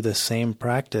you can do the same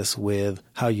practice with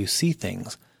how you see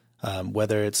things,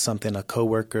 whether it's something a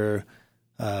coworker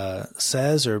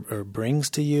says or brings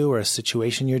to you, or a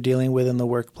situation you're dealing with in the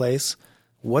workplace.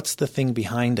 What's the thing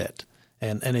behind it?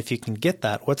 And if you can get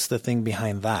that, what's the thing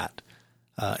behind that?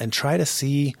 And try to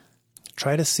see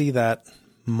that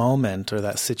moment or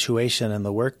that situation in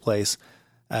the workplace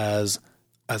as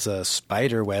a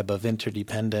spider web of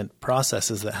interdependent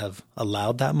processes that have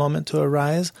allowed that moment to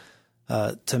arise.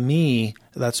 To me,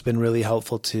 that's been really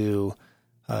helpful to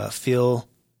feel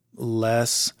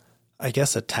less, I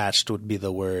guess attached would be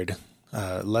the word,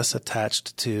 less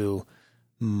attached to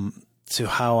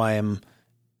how I am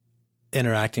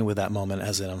interacting with that moment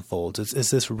as it unfolds. Is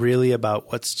this really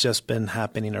about what's just been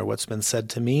happening or what's been said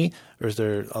to me, or is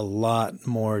there a lot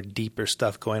more deeper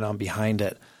stuff going on behind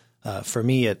it? For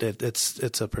me,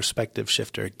 it's a perspective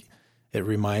shifter. It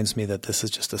reminds me that this is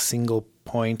just a single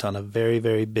point on a very,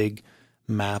 very big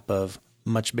map of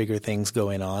much bigger things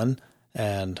going on,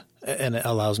 and it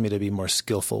allows me to be more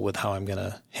skillful with how I'm going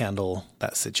to handle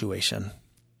that situation.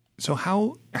 So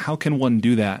how can one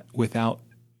do that without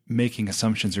making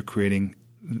assumptions or creating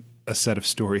a set of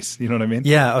stories? You know what I mean?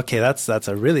 Yeah. Okay. That's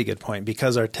a really good point,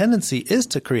 because our tendency is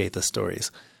to create the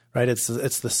stories, right? It's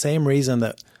the same reason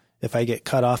that if I get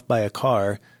cut off by a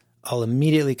car, I'll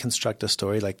immediately construct a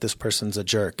story like this person's a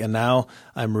jerk. And now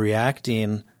I'm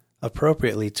reacting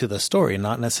appropriately to the story,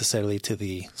 not necessarily to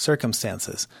the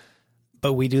circumstances.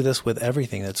 But we do this with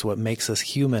everything. That's what makes us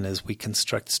human, is we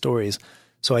construct stories.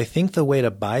 So I think the way to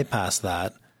bypass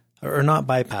that, or not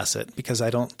bypass it, because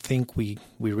I don't think we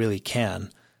really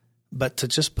can, but to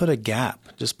just put a gap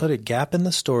in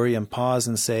the story and pause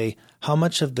and say, how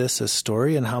much of this is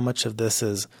story and how much of this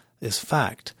is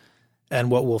fact? And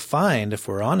what we'll find, if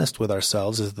we're honest with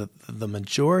ourselves, is that the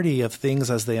majority of things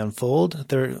as they unfold,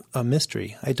 they're a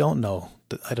mystery. I don't know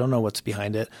what's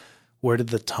behind it. Where did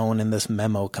the tone in this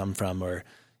memo come from? Or,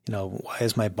 why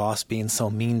is my boss being so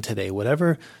mean today?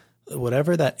 Whatever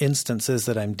that instance is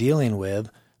that I'm dealing with,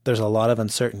 there's a lot of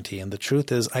uncertainty. And the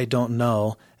truth is, I don't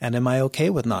know. And am I okay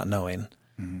with not knowing?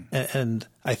 Mm-hmm. And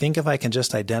I think if I can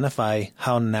just identify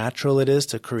how natural it is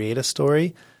to create a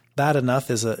story, that's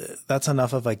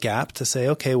enough of a gap to say,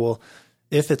 okay, well,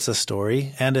 if it's a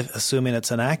story, and assuming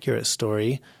it's an accurate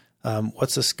story,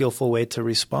 what's a skillful way to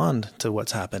respond to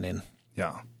what's happening?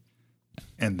 Yeah.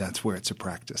 And that's where it's a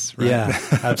practice, right? Yeah,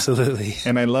 absolutely.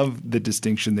 And I love the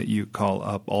distinction that you call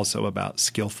up also about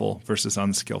skillful versus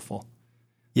unskillful.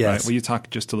 Yes. Right? Will you talk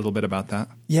just a little bit about that?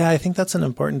 Yeah, I think that's an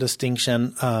important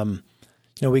distinction.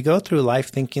 We go through life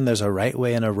thinking there's a right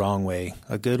way and a wrong way,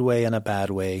 a good way and a bad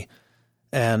way.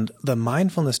 And the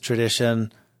mindfulness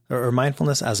tradition, or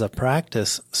mindfulness as a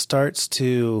practice, starts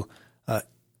to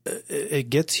it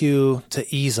gets you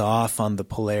to ease off on the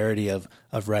polarity of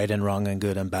right and wrong and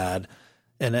good and bad.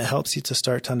 And it helps you to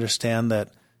start to understand that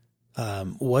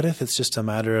what if it's just a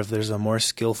matter of there's a more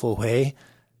skillful way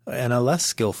and a less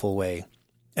skillful way.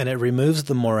 And it removes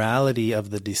the morality of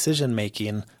the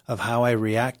decision-making of how I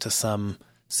react to some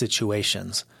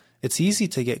situations. It's easy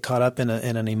to get caught up in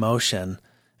an emotion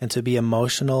and to be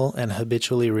emotional and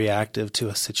habitually reactive to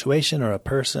a situation or a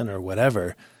person or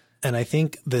whatever. And I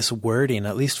think this wording,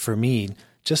 at least for me,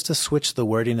 just to switch the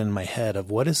wording in my head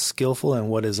of what is skillful and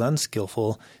what is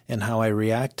unskillful and how I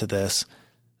react to this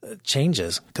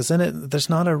changes. Because then there's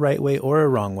not a right way or a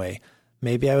wrong way.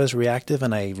 Maybe I was reactive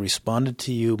and I responded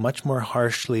to you much more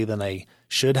harshly than I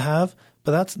should have,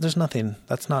 but that's not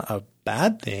a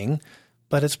bad thing,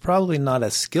 but it's probably not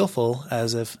as skillful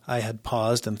as if I had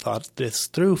paused and thought this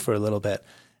through for a little bit.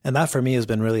 And that for me has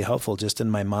been really helpful, just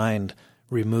in my mind,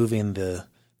 removing the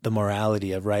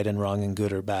morality of right and wrong and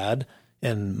good or bad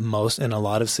in a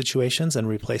lot of situations, and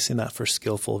replacing that for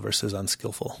skillful versus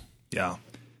unskillful. Yeah.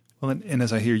 Well, and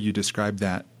as I hear you describe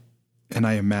that, and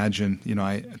I imagine,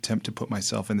 I attempt to put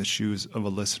myself in the shoes of a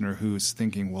listener who's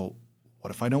thinking, well,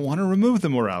 what if I don't want to remove the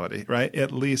morality, right?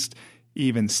 At least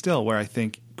even still, where I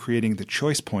think creating the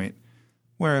choice point,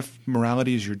 where if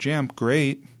morality is your jam,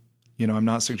 great. I'm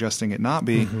not suggesting it not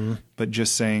be, mm-hmm. but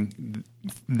just saying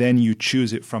then you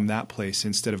choose it from that place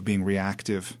instead of being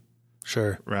reactive.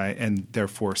 Sure. Right. And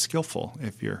therefore skillful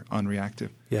if you're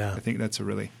unreactive. Yeah. I think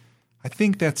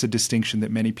that's a distinction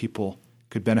that many people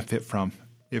could benefit from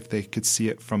if they could see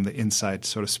it from the inside,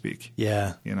 so to speak.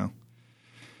 Yeah.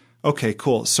 Okay,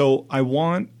 cool. So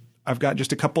I've got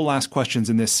just a couple last questions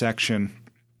in this section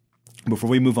before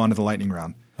we move on to the lightning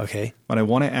round. Okay. But I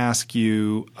want to ask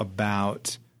you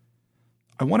about,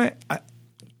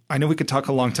 I know we could talk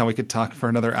a long time. We could talk for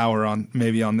another hour on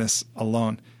this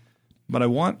alone. But I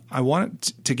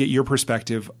want to get your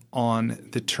perspective on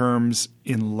the terms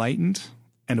enlightened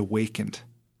and awakened.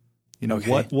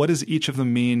 Okay. What does each of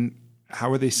them mean?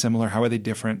 How are they similar? How are they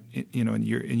different? In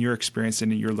your experience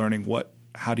and in your learning,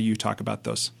 how do you talk about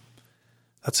those?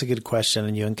 That's a good question,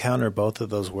 and you encounter both of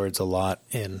those words a lot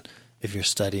if you're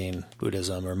studying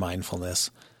Buddhism or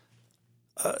mindfulness.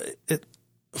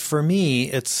 For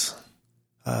me, it's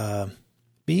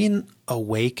being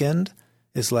awakened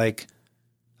is like.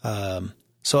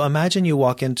 So imagine you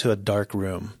walk into a dark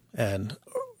room, and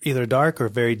either dark or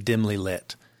very dimly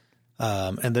lit.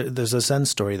 And there's a Zen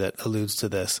story that alludes to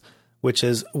this, which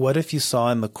is, what if you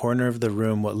saw in the corner of the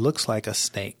room what looks like a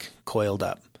snake coiled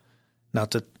up? Now,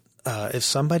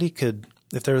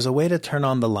 if there was a way to turn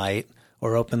on the light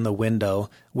or open the window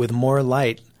with more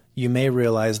light, you may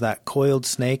realize that coiled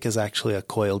snake is actually a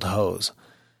coiled hose.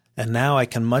 And now I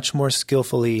can much more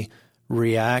skillfully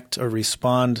react or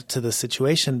respond to the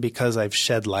situation because I've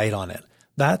shed light on it.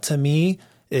 That to me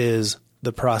is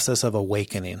the process of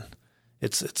awakening.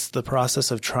 It's the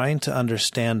process of trying to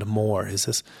understand more.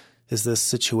 Is this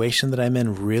situation that I'm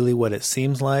in really what it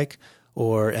seems like,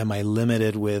 or am I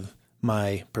limited with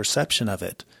my perception of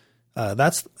it?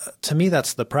 To me,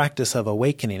 that's the practice of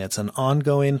awakening. It's an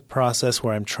ongoing process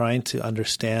where I'm trying to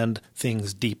understand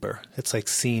things deeper. It's like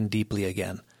seeing deeply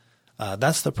again.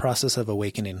 That's the process of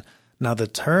awakening. Now, the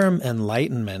term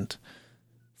enlightenment,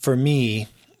 for me,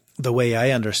 the way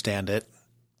I understand it,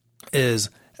 is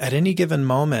at any given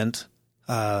moment,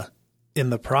 in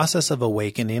the process of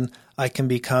awakening, I can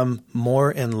become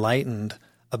more enlightened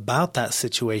about that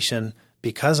situation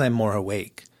because I'm more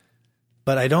awake.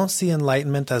 But I don't see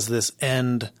enlightenment as this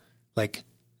end, like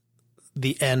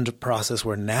the end process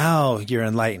where now you're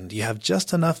enlightened. You have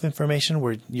just enough information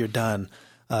where you're done.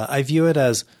 I view it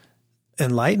as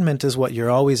enlightenment is what you're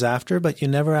always after, but you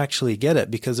never actually get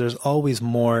it because there's always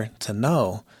more to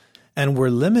know. And we're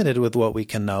limited with what we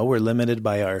can know. We're limited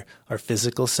by our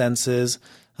physical senses.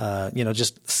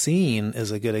 Just seeing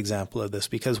is a good example of this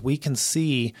because we can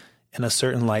see in a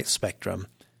certain light spectrum,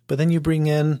 but then you bring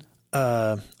in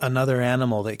another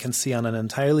animal that can see on an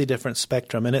entirely different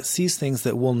spectrum, and it sees things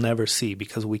that we'll never see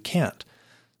because we can't.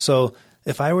 So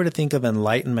if I were to think of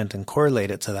enlightenment and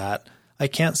correlate it to that, I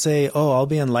can't say, oh, I'll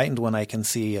be enlightened when I can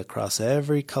see across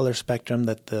every color spectrum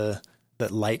that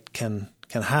light can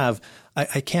have.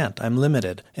 I can't. I'm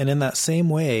limited. And in that same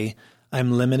way,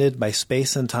 I'm limited by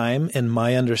space and time in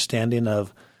my understanding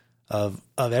of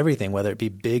everything, whether it be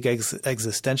big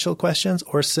existential questions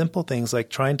or simple things like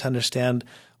trying to understand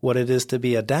what it is to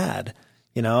be a dad.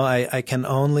 I can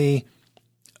only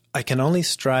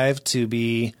strive to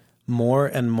be more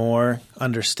and more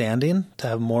understanding, to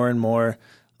have more and more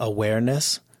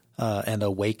awareness and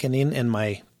awakening in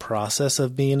my process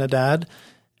of being a dad,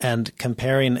 and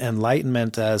comparing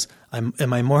enlightenment as am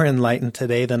I more enlightened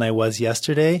today than I was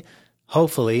yesterday?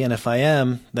 Hopefully, and if I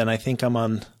am, then I think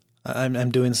I'm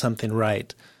doing something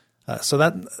right. So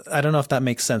that, I don't know if that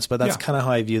makes sense, but that's kind of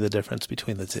how I view the difference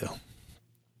between the two.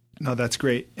 No, that's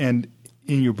great. And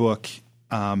in your book,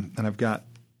 and I've got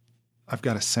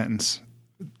a sentence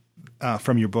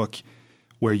from your book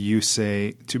where you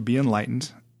say, to be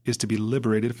enlightened is to be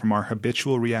liberated from our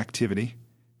habitual reactivity,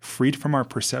 freed from our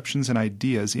perceptions and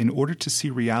ideas in order to see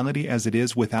reality as it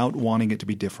is without wanting it to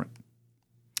be different.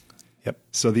 Yep.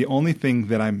 So the only thing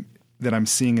that I'm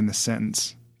seeing in the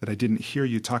sentence that I didn't hear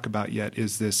you talk about yet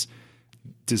is this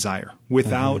desire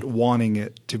without wanting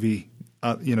it to be,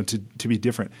 to be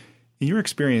different. In your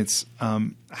experience,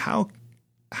 how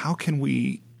can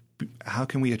we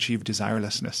achieve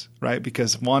desirelessness, right?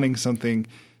 Because wanting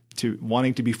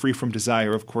to be free from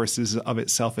desire, of course, is of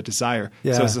itself a desire.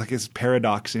 Yeah. So it's like this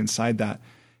paradox inside that.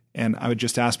 And I would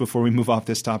just ask before we move off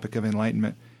this topic of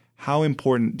enlightenment, how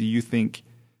important do you think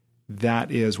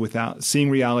that is without seeing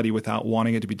reality without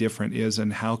wanting it to be different is,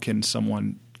 and how can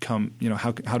someone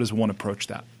how does one approach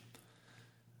that?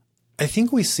 I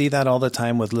think we see that all the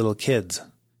time with little kids.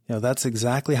 That's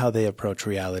exactly how they approach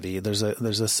reality. There's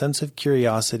a sense of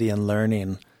curiosity and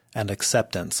learning and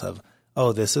acceptance of,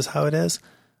 oh, this is how it is.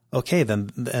 Okay,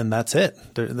 then that's it.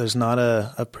 There's not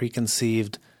a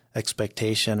preconceived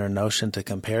expectation or notion to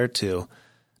compare to.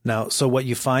 Now, so what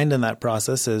you find in that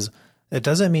process is it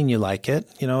doesn't mean you like it.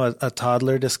 A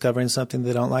toddler discovering something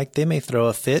they don't like, they may throw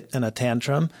a fit and a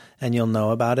tantrum, and you'll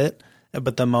know about it.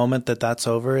 But the moment that's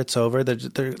over, it's over.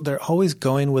 They're always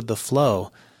going with the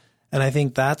flow. And I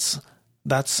think that's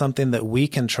something that we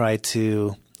can try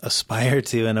to aspire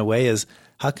to in a way is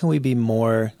how can we be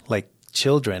more like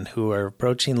children who are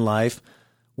approaching life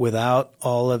without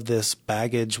all of this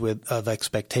baggage of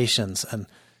expectations and,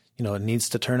 it needs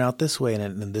to turn out this way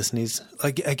and this needs,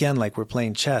 again, like we're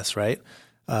playing chess, right?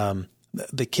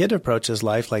 The kid approaches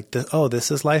life like,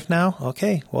 this is life now?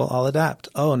 Okay, well, I'll adapt.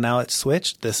 Oh, now it's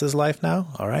switched. This is life now?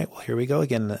 All right, well, here we go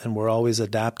again. And we're always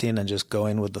adapting and just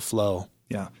going with the flow.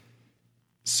 Yeah.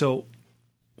 So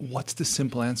what's the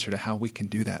simple answer to how we can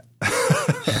do that?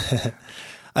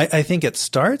 I think it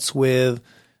starts with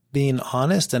being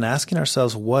honest and asking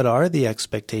ourselves, what are the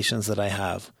expectations that I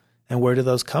have? And where do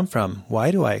those come from?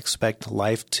 Why do I expect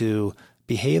life to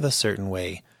behave a certain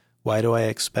way? Why do I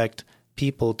expect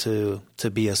people to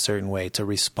be a certain way, to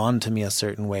respond to me a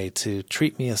certain way, to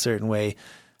treat me a certain way?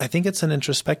 I think it's an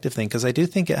introspective thing because I do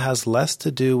think it has less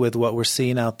to do with what we're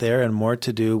seeing out there and more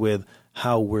to do with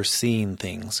how we're seeing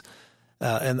things.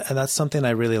 And that's something I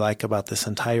really like about this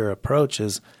entire approach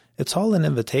is it's all an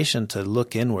invitation to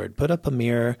look inward, put up a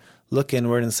mirror, look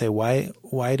inward and say, why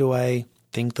do I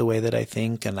think the way that I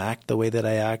think and act the way that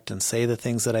I act and say the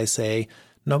things that I say?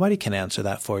 Nobody can answer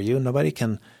that for you. Nobody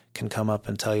can come up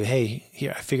and tell you, hey,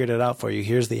 here, I figured it out for you.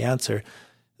 Here's the answer.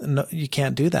 No, you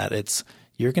can't do that.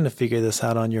 You're going to figure this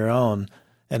out on your own.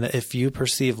 And if you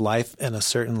perceive life in a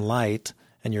certain light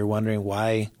and you're wondering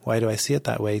why do I see it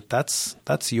that way, that's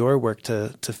your work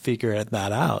to figure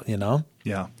that out,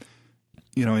 Yeah.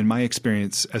 In my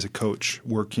experience as a coach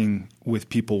working with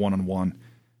people one-on-one,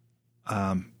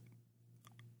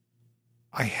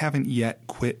 I haven't yet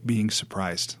quit being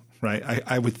surprised, right?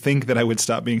 I would think that I would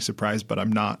stop being surprised, but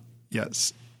I'm not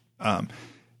yet. At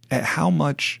how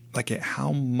much,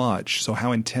 so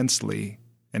how intensely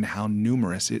and how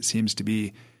numerous it seems to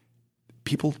be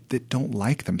people that don't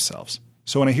like themselves.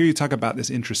 So when I hear you talk about this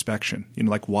introspection,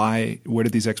 where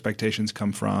did these expectations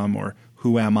come from, or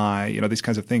who am I, these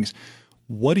kinds of things,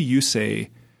 what do you say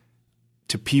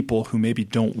to people who maybe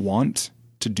don't want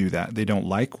to do that? They don't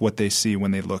like what they see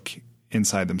when they look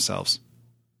inside themselves.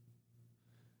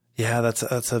 Yeah,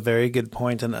 that's a very good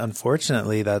point. And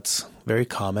unfortunately, that's very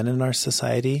common in our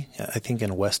society. I think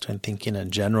in Western thinking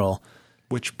in general.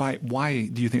 Why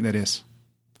do you think that is?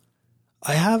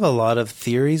 I have a lot of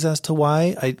theories as to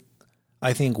why.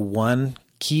 I think one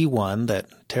key one that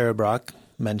Tara Brach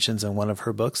mentions in one of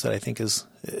her books that I think is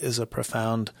a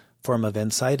profound form of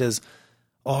insight is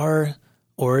our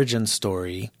origin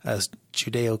story as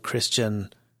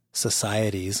Judeo-Christian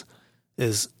societies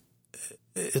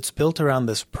it's built around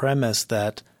this premise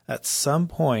that at some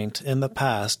point in the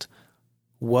past,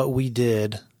 what we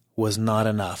did was not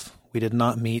enough. We did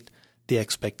not meet the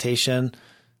expectation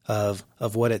of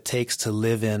what it takes to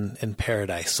live in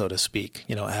paradise, so to speak.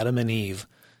 Adam and Eve,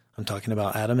 I'm talking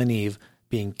about Adam and Eve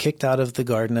being kicked out of the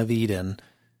Garden of Eden,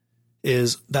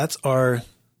 that's our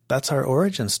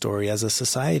origin story as a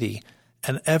society.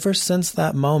 And ever since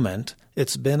that moment,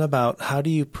 it's been about how do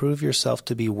you prove yourself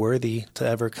to be worthy to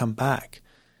ever come back?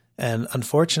 And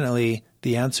unfortunately,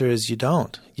 the answer is you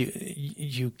don't.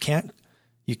 You can't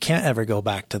ever go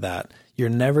back to that. You're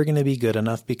never going to be good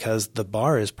enough because the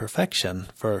bar is perfection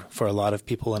for a lot of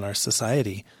people in our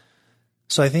society.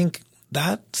 So I think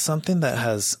that's something that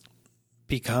has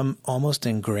become almost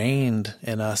ingrained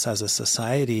in us as a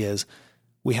society is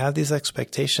we have these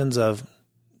expectations of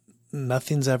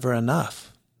nothing's ever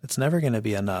enough. It's never going to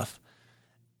be enough.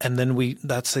 And then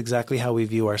that's exactly how we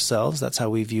view ourselves. That's how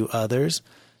we view others,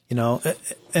 and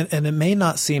it may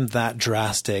not seem that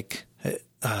drastic,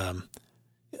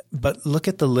 but look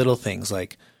at the little things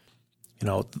like,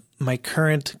 my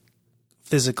current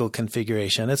physical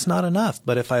configuration, it's not enough.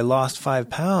 But if I lost 5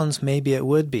 pounds, maybe it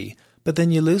would be. But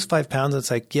then you lose 5 pounds, it's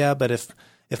like, yeah, but if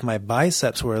my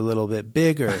biceps were a little bit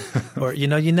bigger, or, you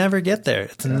never get there.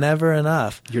 It's never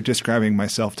enough. You're describing my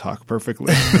self-talk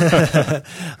perfectly.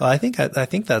 Well, I think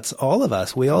that's all of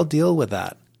us. We all deal with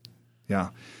that.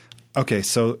 Yeah. Okay.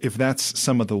 So if that's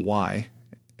some of the why,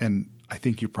 and I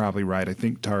think you're probably right. I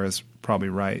think Tara's probably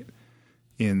right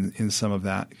in some of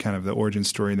that kind of the origin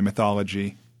story, the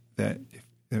mythology that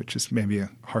which is maybe a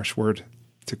harsh word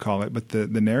to call it, but the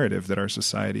narrative that our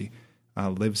society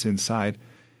lives inside.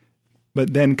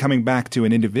 But then coming back to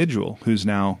an individual who's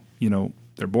now,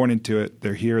 they're born into it,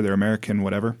 they're here, they're American,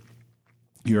 whatever,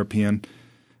 European,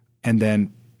 and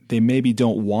then they maybe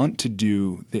don't want to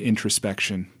do the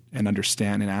introspection and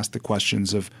understand and ask the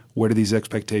questions of where do these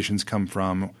expectations come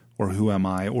from, or who am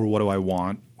I, or what do I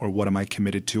want, or what am I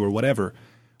committed to, or whatever.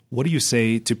 What do you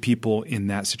say to people in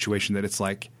that situation that it's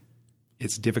like,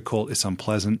 it's difficult, it's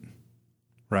unpleasant,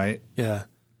 right? Yeah.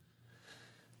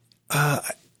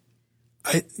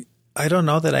 I don't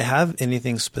know that I have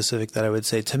anything specific that I would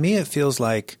say. To me, it feels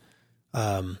like,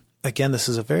 again, this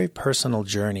is a very personal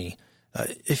journey.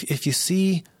 If you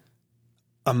see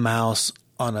a mouse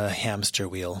on a hamster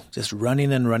wheel, just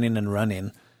running and running and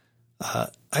running,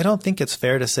 I don't think it's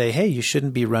fair to say, hey, you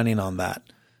shouldn't be running on that.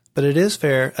 But it is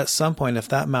fair at some point if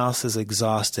that mouse is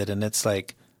exhausted and it's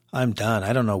like, I'm done,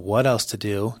 I don't know what else to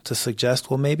do, to suggest,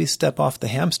 well, maybe step off the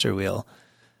hamster wheel.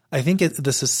 I think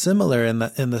this is similar in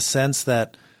the sense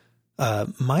that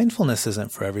mindfulness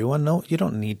isn't for everyone. No, you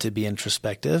don't need to be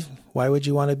introspective. Why would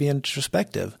you want to be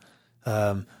introspective?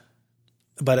 But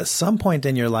at some point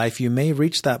in your life, you may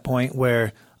reach that point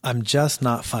where I'm just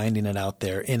not finding it out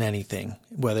there in anything,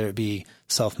 whether it be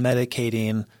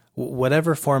self-medicating,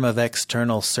 whatever form of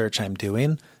external search I'm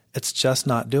doing, it's just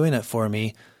not doing it for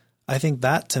me. I think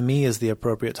that to me is the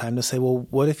appropriate time to say, well,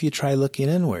 what if you try looking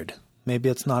inward? Maybe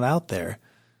it's not out there.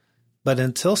 But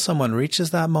until someone reaches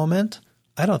that moment,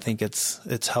 I don't think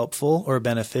it's helpful or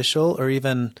beneficial, or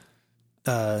even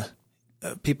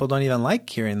people don't even like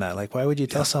hearing that. Like, why would you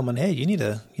tell someone, hey, you need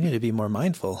to be more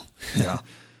mindful? Yeah.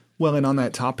 Well, and on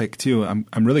that topic too,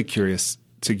 I'm really curious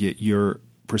to get your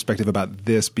perspective about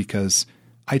this, because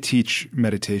I teach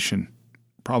meditation.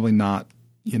 Probably not,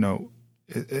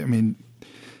 I mean,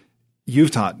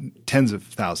 you've taught tens of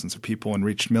thousands of people and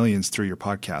reached millions through your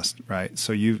podcast, right?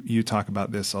 So you talk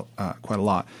about this quite a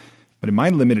lot. But in my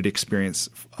limited experience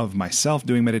of myself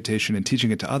doing meditation and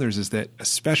teaching it to others is that,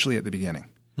 especially at the beginning,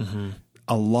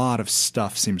 a lot of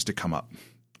stuff seems to come up,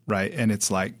 right? And it's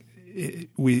like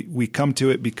we come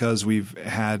to it because we've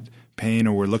had pain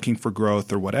or we're looking for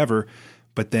growth or whatever.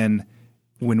 But then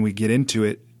when we get into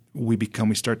it, we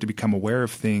start to become aware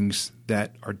of things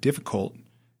that are difficult.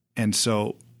 And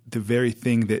so the very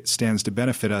thing that stands to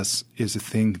benefit us is a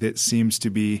thing that seems to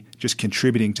be just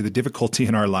contributing to the difficulty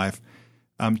in our life.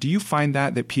 Do you find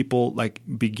that people, like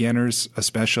beginners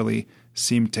especially,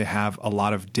 seem to have a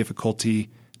lot of difficulty,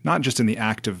 not just in the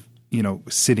act of,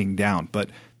 sitting down, but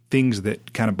things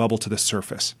that kind of bubble to the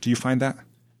surface? Do you find that?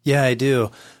 Yeah, I do.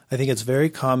 I think it's very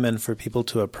common for people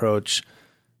to approach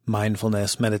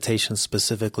mindfulness, meditation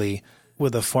specifically,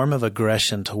 with a form of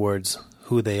aggression towards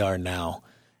who they are now.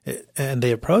 And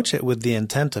they approach it with the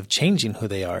intent of changing who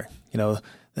they are.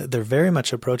 they're very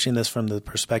much approaching this from the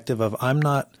perspective of I'm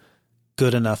not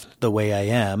good enough the way I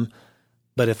am,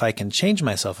 but if I can change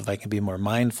myself, if I can be more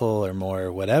mindful or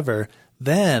more whatever,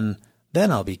 then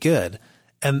I'll be good.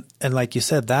 And like you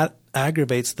said, that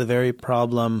aggravates the very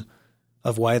problem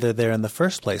of why they're there in the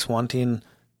first place, wanting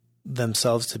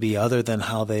themselves to be other than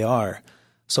how they are.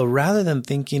 So rather than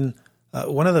thinking,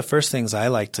 one of the first things I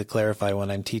like to clarify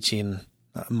when I'm teaching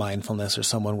mindfulness or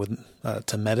someone with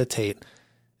to meditate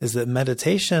is that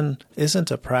meditation isn't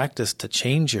a practice to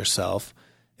change yourself.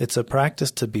 It's a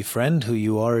practice to befriend who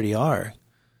you already are.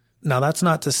 Now, that's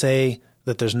not to say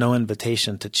that there's no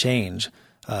invitation to change,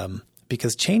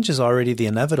 because change is already the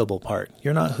inevitable part.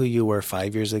 You're not who you were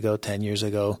 5 years ago, 10 years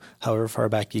ago, however far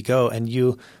back you go, and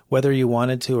you, whether you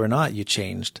wanted to or not, you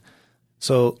changed.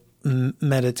 So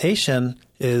meditation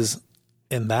is,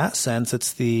 in that sense,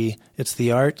 it's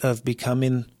the art of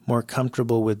becoming more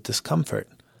comfortable with discomfort.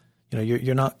 You know,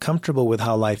 you're not comfortable with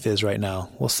how life is right now.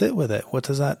 Well, sit with it. What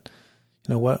does that,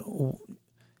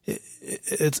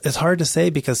 it's hard to say,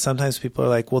 because sometimes people are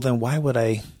like, well, then why would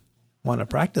I want to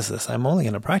practice this? I'm only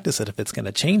going to practice it if it's going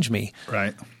to change me.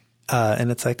 Right.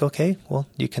 And it's like, okay, well,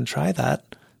 you can try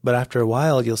that. But after a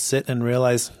while, you'll sit and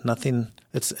realize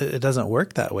it doesn't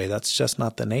work that way. That's just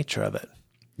not the nature of it.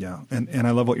 Yeah. And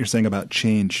I love what you're saying about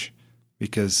change,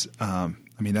 because,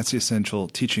 that's the essential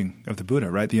teaching of the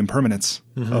Buddha, right? The impermanence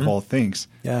of all things.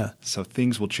 Yeah. So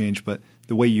things will change, but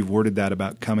the way you've worded that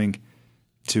about coming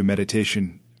to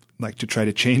meditation, like to try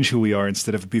to change who we are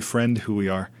instead of befriend who we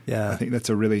are. Yeah. I think that's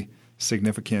a really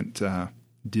significant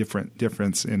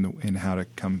difference in how to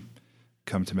come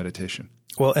to meditation.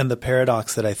 Well, and the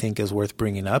paradox that I think is worth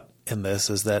bringing up in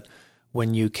this is that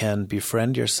when you can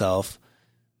befriend yourself,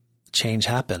 change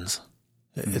happens.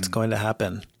 It's going to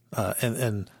happen.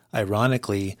 And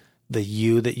ironically, the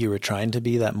you that you were trying to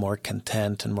be, that more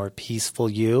content and more peaceful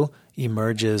you,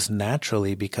 emerges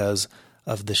naturally because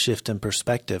of the shift in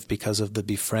perspective, because of the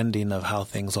befriending of how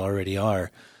things already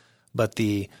are. But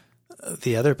the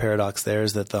other paradox there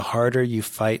is that the harder you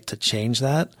fight to change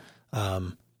that,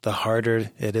 the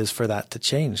harder it is for that to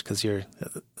change,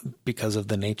 because of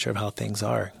the nature of how things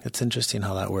are. It's interesting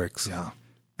how that works. Yeah.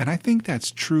 And I think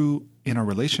that's true in our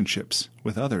relationships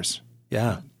with others.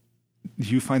 Yeah. Do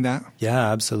you find that?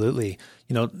 Yeah, absolutely.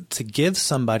 To give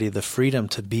somebody the freedom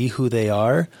to be who they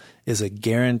are is a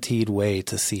guaranteed way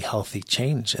to see healthy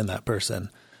change in that person.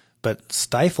 But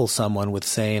stifle someone with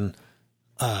saying,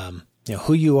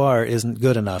 who you are isn't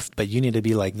good enough, but you need to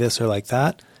be like this or like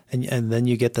that. And then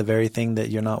you get the very thing that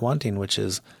you're not wanting, which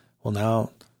is, well,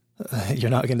 now you're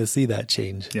not going to see that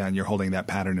change. Yeah, and you're holding that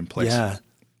pattern in place. Yeah.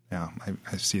 Yeah,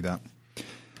 I see that.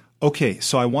 Okay,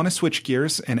 so I want to switch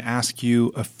gears and ask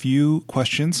you a few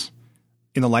questions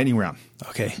in the lightning round.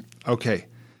 Okay.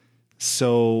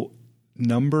 So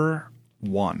number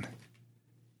 1,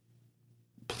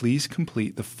 please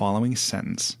complete the following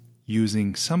sentence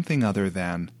using something other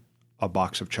than a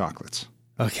box of chocolates.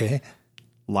 Okay.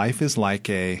 Life is like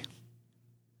a...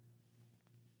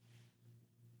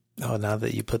 Oh, now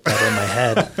that you put that in my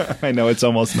head. I know it's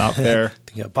almost not fair.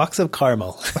 A box of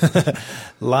caramel.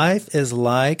 Life is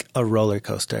like a roller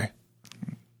coaster.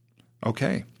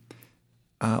 Okay.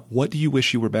 What do you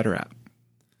wish you were better at?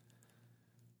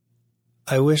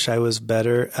 I wish I was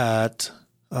better at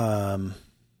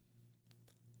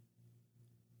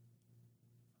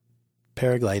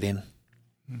paragliding.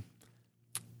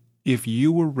 If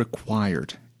you were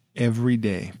required every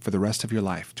day for the rest of your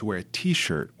life to wear a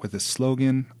T-shirt with a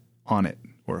slogan on it,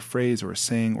 or a phrase, or a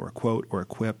saying, or a quote, or a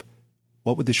quip,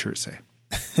 what would the shirt say?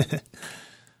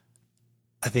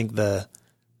 I think the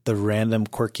random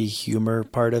quirky humor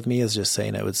part of me is just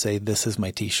saying, I would say, this is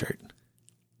my T-shirt.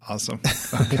 Awesome.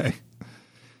 Okay.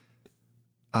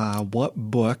 What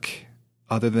book,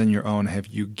 other than your own, have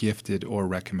you gifted or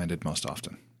recommended most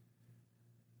often?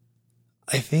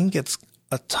 I think it's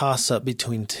a toss-up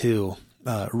between two.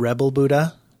 Rebel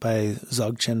Buddha by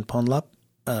Dzogchen Ponlop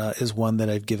is one that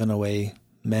I've given away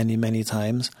many, many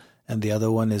times. And the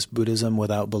other one is Buddhism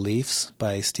Without Beliefs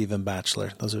by Stephen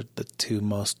Batchelor. Those are the two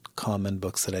most common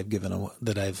books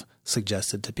that I've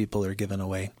suggested to people or given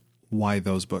away. Why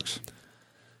those books?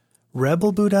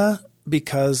 Rebel Buddha,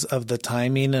 because of the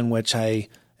timing in which I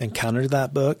encountered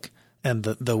that book and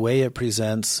the way it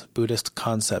presents Buddhist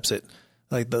concepts.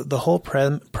 The whole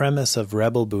premise of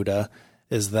Rebel Buddha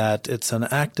is that it's an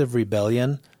act of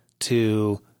rebellion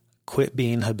to quit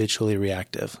being habitually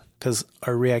reactive. Because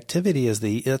our reactivity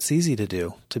it's easy to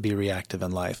do, to be reactive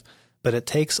in life. But it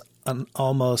takes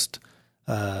almost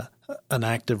an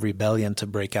act of rebellion to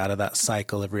break out of that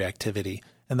cycle of reactivity.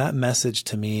 And that message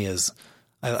to me is,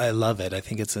 I love it. I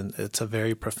think it's a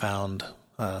very profound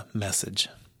message.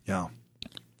 Yeah.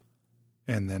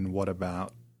 And then what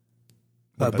about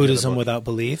Buddhism Without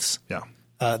Beliefs? Yeah.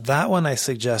 That one I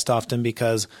suggest often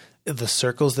because the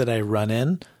circles that I run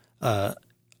in, I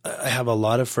have a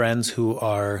lot of friends who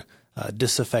are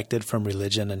disaffected from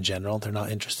religion in general. They're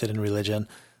not interested in religion,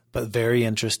 but very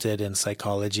interested in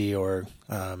psychology or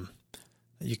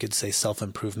you could say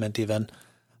self-improvement even.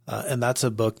 And that's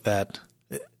a book that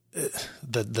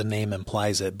the name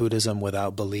implies it. Buddhism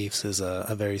Without Beliefs is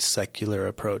a very secular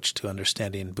approach to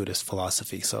understanding Buddhist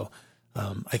philosophy. So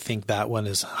I think that one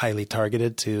is highly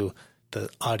targeted to the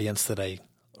audience that I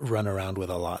run around with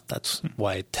a lot. That's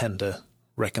why I tend to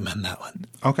recommend that one.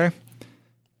 Okay,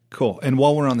 cool. And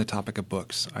while we're on the topic of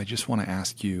books, I just want to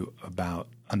ask you about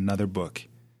another book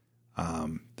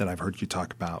that I've heard you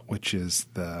talk about, which is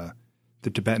the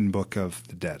Tibetan Book of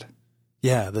the Dead.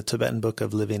 Yeah, the Tibetan Book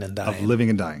of Living and Dying. Of Living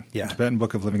and Dying. Yeah. The Tibetan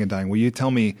Book of Living and Dying. Will you tell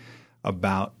me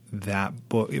about that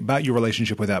book, about your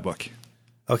relationship with that book?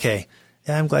 Okay.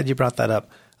 Yeah, I'm glad you brought that up.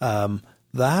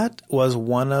 That was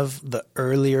one of the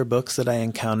earlier books that I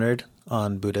encountered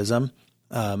on Buddhism.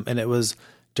 And it was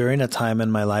during a time in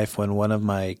my life when one of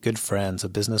my good friends, a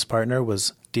business partner,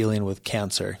 was dealing with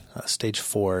cancer, stage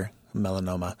 4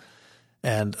 melanoma,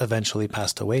 and eventually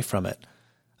passed away from it.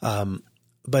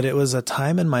 But it was a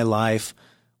time in my life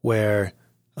where,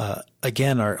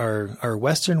 again, our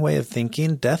Western way of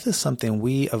thinking, death is something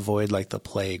we avoid like the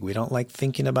plague. We don't like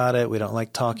thinking about it. We don't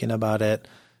like talking about it.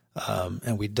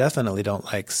 And we definitely don't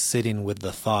like sitting with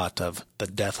the thought of the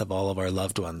death of all of our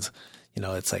loved ones. You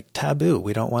know, it's like taboo.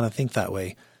 We don't want to think that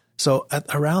way. So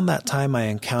around that time, I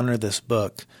encountered this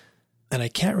book, and I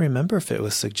can't remember if it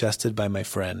was suggested by my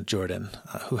friend Jordan,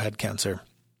 who had cancer.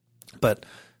 But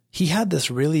he had this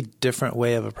really different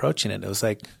way of approaching it. It was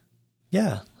like,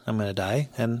 yeah, I'm going to die,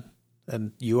 and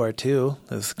you are too.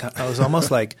 I was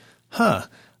almost like,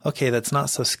 okay, that's not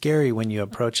so scary when you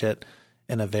approach it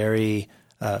in a very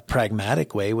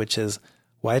pragmatic way, which is,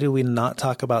 why do we not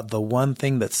talk about the one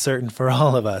thing that's certain for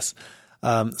all of us?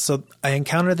 So I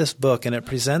encountered this book, and it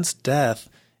presents death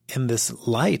in this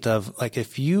light of, like,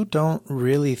 if you don't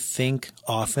really think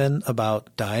often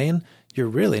about dying, you're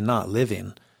really not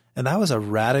living. And that was a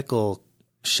radical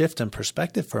shift in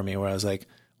perspective for me, where I was like,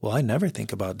 well, I never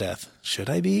think about death. Should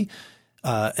I be?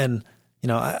 And, you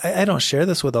know, I don't share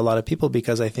this with a lot of people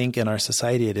because I think in our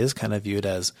society it is kind of viewed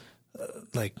as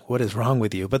like, what is wrong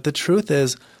with you? But the truth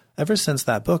is, ever since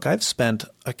that book, I've spent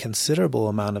a considerable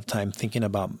amount of time thinking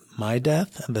about my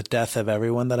death and the death of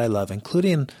everyone that I love,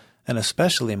 including and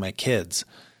especially my kids.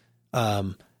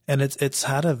 And it's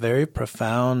had a very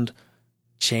profound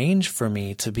change for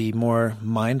me to be more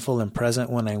mindful and present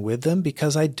when I'm with them,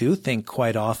 because I do think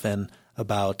quite often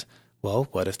about, well,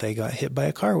 what if they got hit by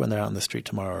a car when they're out in the street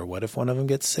tomorrow? Or what if one of them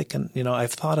gets sick? And, you know,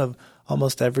 I've thought of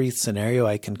almost every scenario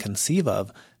I can conceive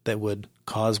of that would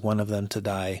cause one of them to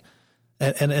die.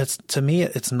 And it's, to me,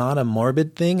 it's not a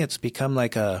morbid thing. It's become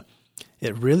like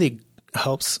it really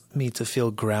helps me to feel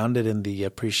grounded in the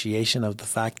appreciation of the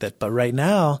fact that, but right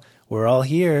now we're all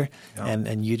here, yeah.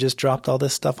 and you just dropped all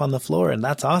this stuff on the floor, and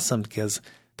that's awesome, because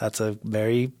that's a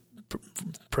very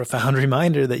profound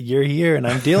reminder that you're here and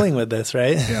I'm dealing with this,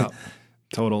 right? Yeah.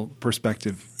 Total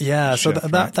perspective. Yeah. Shift, so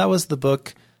that was the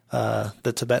book,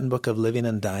 the Tibetan Book of Living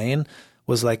and Dying,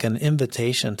 was like an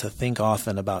invitation to think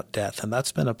often about death. And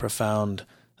that's been a profound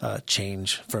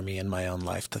change for me in my own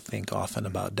life, to think often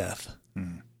about death.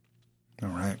 Mm. All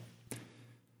right.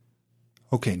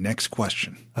 Okay, next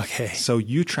question. Okay. So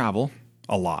you travel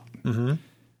a lot. Mm-hmm.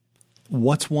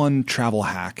 What's one travel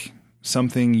hack,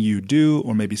 something you do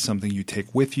or maybe something you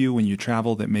take with you when you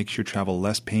travel that makes your travel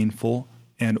less painful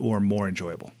and or more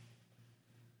enjoyable?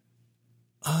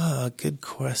 Good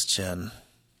question.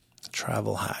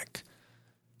 Travel hack.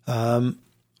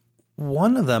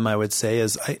 One of them I would say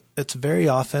is it's very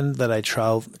often that I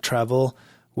travel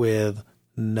with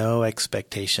no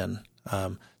expectation.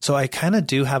 So I kind of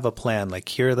do have a plan, like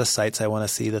here are the sites I want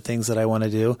to see, the things that I want to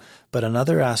do. But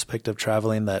another aspect of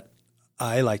traveling that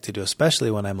I like to do, especially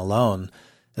when I'm alone,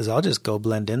 is I'll just go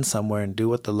blend in somewhere and do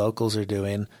what the locals are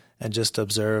doing and just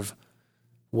observe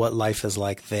what life is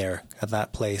like there at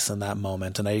that place and that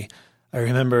moment. And I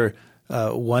remember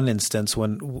one instance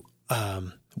when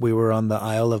we were on the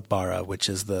Isle of Barra, which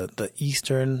is the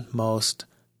easternmost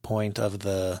point of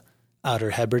the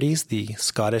Outer Hebrides, the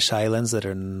Scottish islands that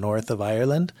are north of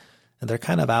Ireland, and they're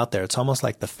kind of out there. It's almost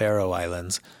like the Faroe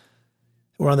Islands.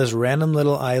 We're on this random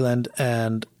little island,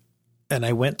 and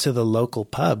I went to the local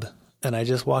pub, and I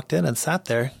just walked in and sat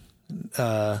there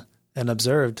and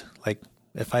observed, like,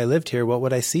 if I lived here, what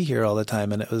would I see here all the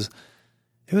time? And it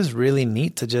was really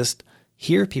neat to just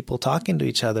hear people talking to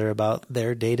each other about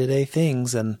their day-to-day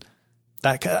things. And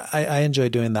I enjoy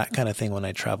doing that kind of thing when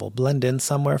I travel. Blend in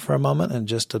somewhere for a moment and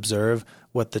just observe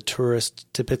what the tourists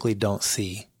typically don't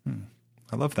see.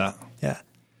 I love that. Yeah.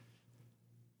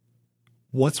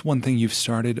 What's one thing you've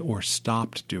started or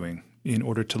stopped doing in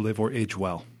order to live or age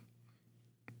well?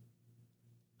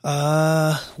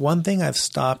 One thing I've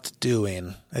stopped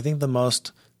doing, I think the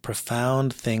most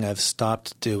profound thing I've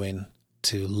stopped doing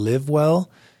to live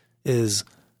well is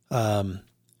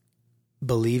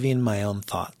believing my own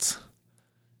thoughts.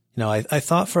 I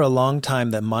thought for a long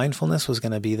time that mindfulness was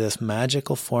going to be this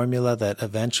magical formula that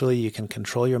eventually you can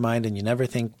control your mind and you never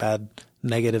think bad,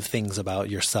 negative things about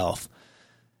yourself.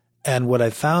 And what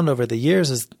I've found over the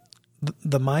years is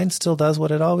the mind still does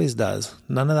what it always does.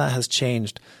 None of that has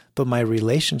changed, but my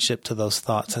relationship to those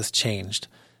thoughts has changed.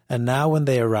 And now when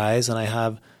they arise and I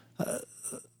have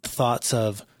thoughts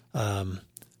of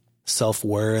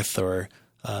self-worth or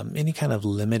any kind of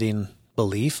limiting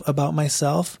belief about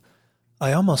myself,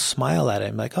 I almost smile at it.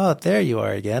 I'm like, oh, there you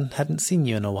are again. Hadn't seen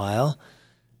you in a while.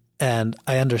 And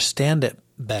I understand it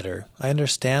better. I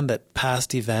understand that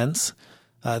past events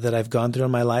that I've gone through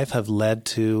in my life have led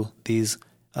to these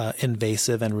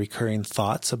invasive and recurring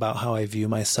thoughts about how I view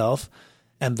myself.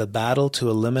 And the battle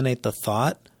to eliminate the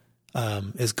thought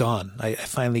is gone. I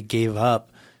finally gave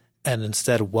up and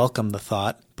instead welcome the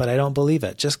thought, but I don't believe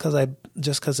it. Just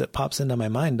because it pops into my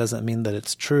mind doesn't mean that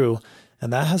it's true.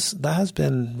 And that has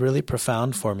been really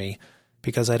profound for me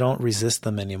because I don't resist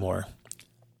them anymore.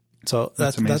 So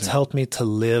that's helped me to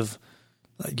live,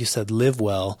 like you said, live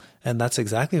well. And that's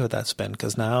exactly what that's been,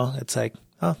 because now it's like,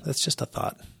 oh, that's just a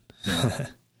thought. Yeah.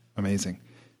 Amazing.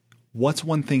 What's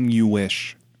one thing you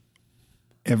wish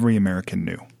every American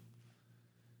knew?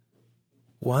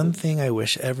 One thing I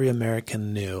wish every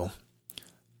American knew: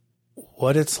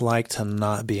 what it's like to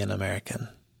not be an American.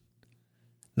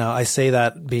 Now, I say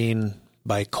that being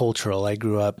bicultural. I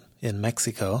grew up in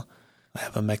Mexico. I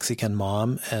have a Mexican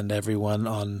mom, and everyone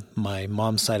on my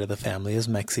mom's side of the family is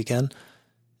Mexican.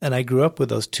 And I grew up with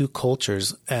those two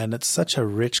cultures, and it's such a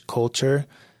rich culture.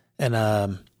 And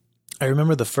I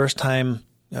remember the first time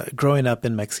growing up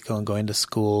in Mexico and going to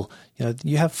school,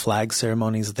 you have flag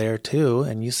ceremonies there too,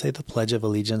 and you say the Pledge of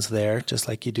Allegiance there, just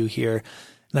like you do here.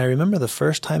 And I remember the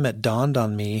first time it dawned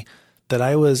on me that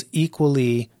I was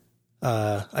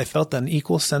I felt an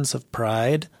equal sense of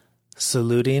pride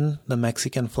saluting the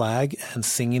Mexican flag and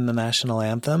singing the national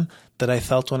anthem that I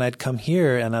felt when I'd come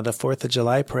here and at a 4th of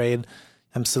July parade,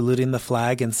 I'm saluting the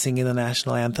flag and singing the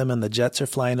national anthem and the jets are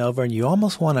flying over and you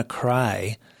almost want to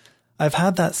cry. I've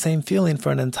had that same feeling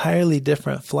for an entirely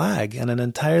different flag and an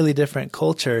entirely different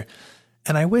culture.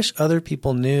 And I wish other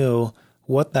people knew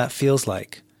what that feels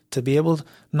like, to be able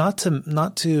not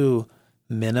to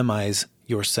minimize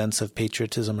your sense of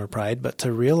patriotism or pride, but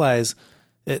to realize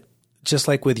it, just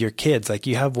like with your kids. Like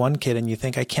you have one kid and you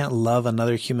think, I can't love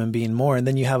another human being more. And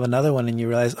then you have another one and you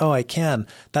realize, oh, I can.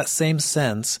 That same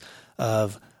sense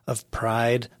of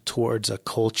pride towards a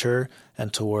culture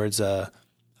and towards a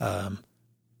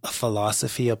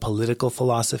philosophy, a political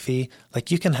philosophy,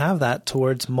 like you can have that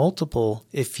towards multiple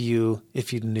if you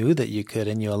knew that you could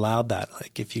and you allowed that.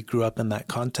 Like if you grew up in that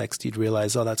context, you'd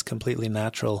realize, oh, that's completely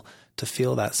natural to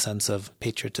feel that sense of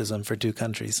patriotism for two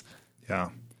countries. Yeah.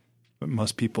 But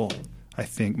most people, I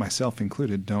think myself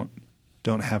included,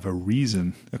 don't have a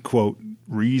reason, a quote,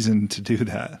 reason to do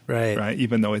that. Right.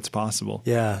 Even though it's possible.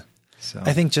 Yeah. So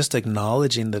I think just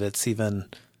acknowledging that it's even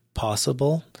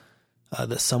possible,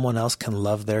 that someone else can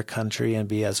love their country and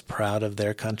be as proud of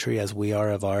their country as we are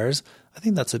of ours, I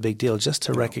think that's a big deal just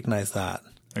to recognize that.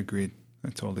 Agreed. I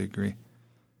totally agree.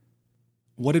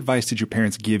 What advice did your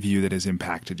parents give you that has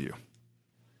impacted you?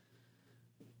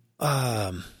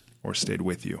 Or stayed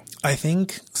with you? I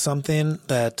think something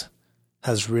that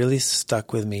has really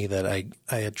stuck with me that I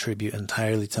attribute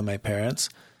entirely to my parents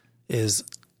is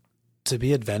to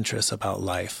be adventurous about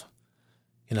life.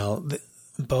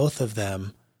 Both of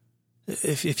them,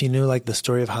 if you knew like the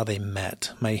story of how they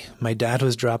met, my dad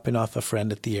was dropping off a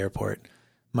friend at the airport.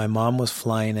 My mom was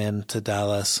flying in to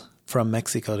Dallas from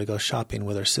Mexico to go shopping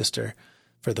with her sister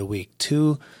for the week.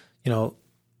 Two,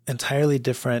 entirely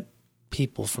different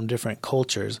people from different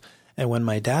cultures. And when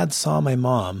my dad saw my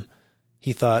mom,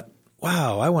 he thought,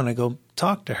 wow, I want to go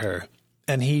talk to her.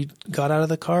 And he got out of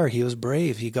the car. He was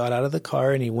brave. He got out of the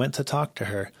car and he went to talk to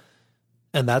her.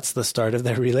 And that's the start of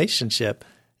their relationship.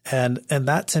 And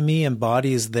that to me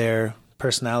embodies their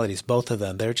personalities, both of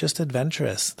them. They're just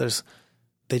adventurous.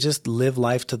 They just live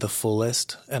life to the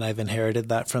fullest. And I've inherited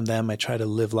that from them. I try to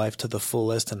live life to the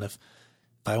fullest. And if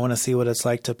I want to see what it's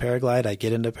like to paraglide, I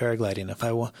get into paragliding. If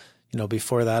I want,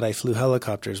 before that I flew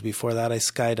helicopters. Before that I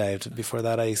skydived. Before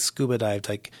that I scuba dived.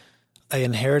 I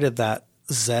inherited that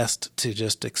zest to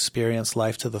just experience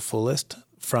life to the fullest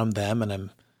from them. And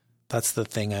that's the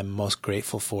thing I'm most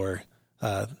grateful for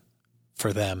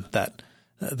them, that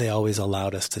they always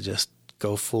allowed us to just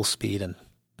go full speed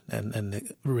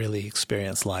and really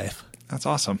experience life. That's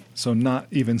awesome. So not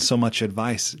even so much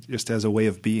advice, just as a way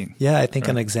of being. Yeah, I think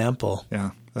an example.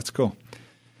 Yeah, that's cool.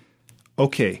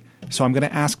 Okay, so I'm going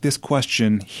to ask this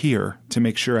question here to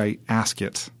make sure I ask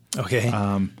it. Okay.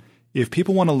 If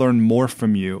people want to learn more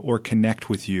from you or connect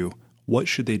with you, what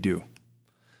should they do?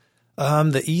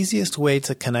 The easiest way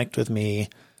to connect with me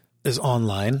is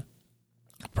online,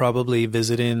 probably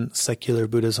visiting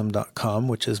secularbuddhism.com,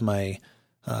 which is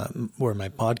where my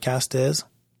podcast is.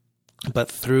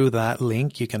 But through that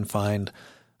link, you can find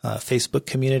Facebook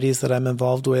communities that I'm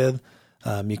involved with.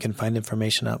 You can find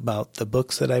information about the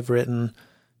books that I've written.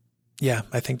 Yeah,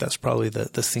 I think that's probably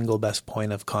the single best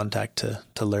point of contact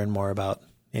to learn more about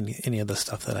any of the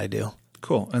stuff that I do.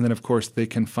 Cool. And then, of course, they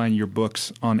can find your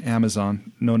books on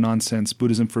Amazon. No Nonsense,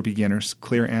 Buddhism for Beginners,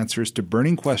 clear answers to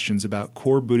burning questions about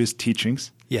core Buddhist teachings.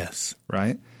 Yes.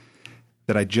 Right?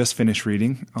 That I just finished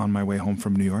reading on my way home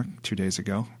from New York 2 days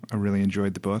ago. I really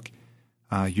enjoyed the book.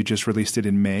 You just released it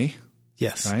in May.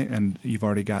 Yes. Right? And you've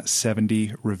already got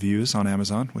 70 reviews on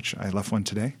Amazon, which I left one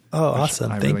today. Oh,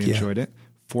 awesome. I really enjoyed it.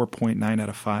 4.9 out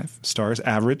of 5 stars.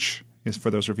 Average is for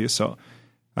those reviews. So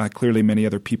clearly many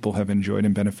other people have enjoyed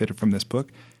and benefited from this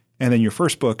book. And then your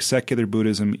first book, Secular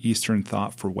Buddhism, Eastern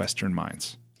Thought for Western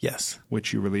Minds. Yes.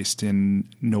 Which you released in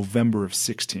November of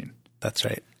 16. That's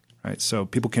right. Right. So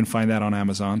people can find that on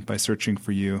Amazon by searching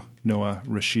for you, Noah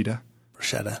Rasheta.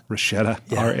 Rasheta,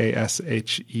 yeah.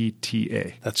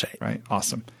 Rasheta. That's right. Right.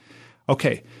 Awesome.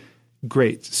 Okay,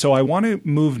 great. So I want to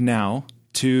move now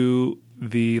to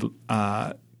the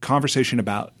conversation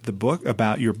about the book,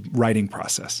 about your writing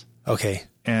process. Okay.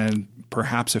 And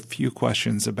perhaps a few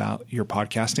questions about your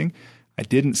podcasting. I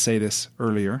didn't say this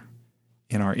earlier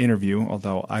in our interview,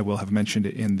 although I will have mentioned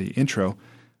it in the intro,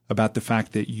 about the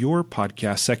fact that your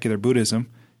podcast, Secular Buddhism,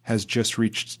 has just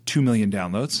reached 2 million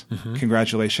downloads. Mm-hmm.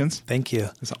 Congratulations. Thank you.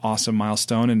 It's an awesome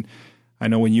milestone. And I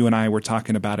know when you and I were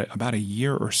talking about it about a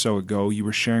year or so ago, you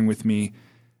were sharing with me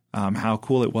how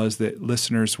cool it was that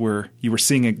you were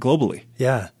seeing it globally.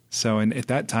 Yeah. So, and at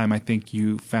that time, I think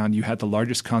you found you had the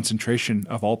largest concentration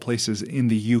of all places in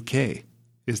the UK.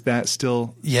 Is that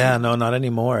still? Yeah, no, not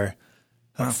anymore.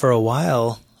 Wow. For a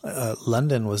while,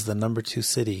 London was the number 2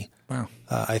 city. Wow.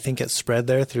 I think it spread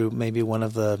there through maybe one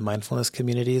of the mindfulness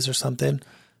communities or something.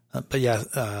 But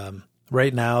yeah,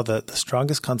 right now the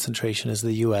strongest concentration is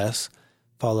the U.S.,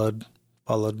 followed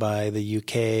by the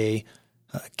U.K.,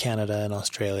 Canada, and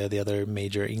Australia, the other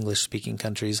major English-speaking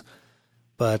countries.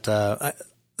 But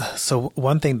so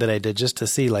one thing that I did just to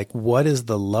see, like, what is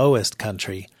the lowest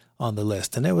country on the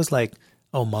list? And it was like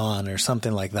Oman or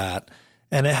something like that.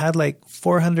 And it had like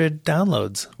 400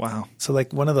 downloads. Wow. So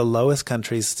like one of the lowest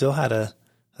countries still had a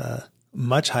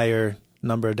much higher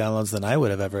number of downloads than I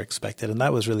would have ever expected. And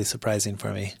that was really surprising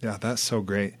for me. Yeah, that's so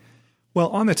great. Well,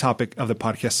 on the topic of the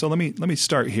podcast, so let me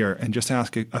start here and just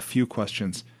ask a few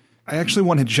questions. I actually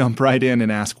want to jump right in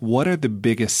and ask, what are the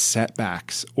biggest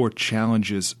setbacks or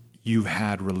challenges you've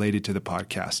had related to the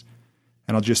podcast?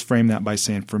 And I'll just frame that by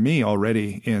saying, for me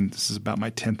already, and this is about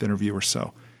my 10th interview or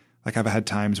so, like I've had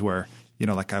times where,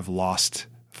 like I've lost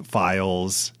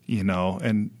files,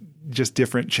 and just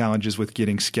different challenges with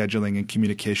getting scheduling and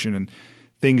communication and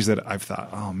things that I've thought,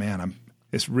 oh man,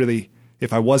 it's really,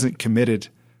 if I wasn't committed,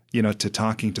 to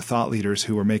talking to thought leaders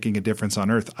who were making a difference on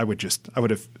earth, I would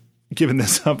have given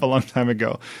this up a long time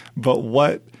ago.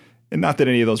 But and not that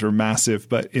any of those were massive,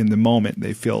 but in the moment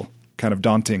they feel kind of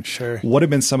daunting. Sure. What have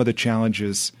been some of the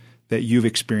challenges that you've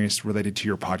experienced related to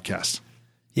your podcast?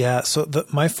 Yeah, so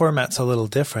my format's a little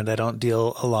different. I don't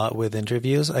deal a lot with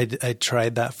interviews. I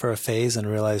tried that for a phase and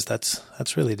realized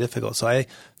that's really difficult. So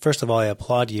first of all, I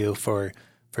applaud you for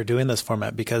doing this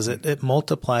format because it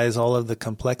multiplies all of the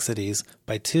complexities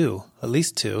by 2, at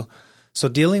least 2. So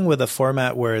dealing with a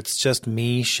format where it's just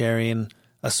me sharing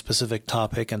a specific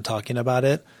topic and talking about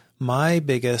it, I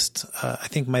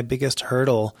think my biggest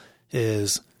hurdle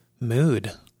is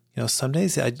mood. Some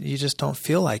days you just don't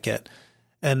feel like it.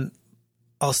 And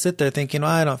I'll sit there thinking,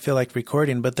 I don't feel like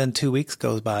recording, but then 2 weeks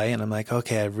goes by and I'm like,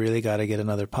 okay, I've really got to get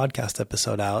another podcast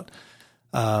episode out.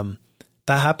 That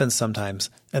happens sometimes.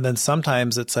 And then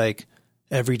sometimes it's like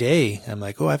every day I'm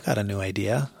like, I've got a new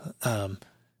idea.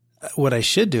 What I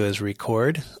should do is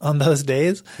record on those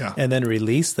days and then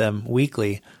release them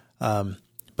weekly.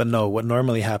 But no, what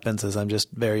normally happens is I'm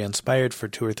just very inspired for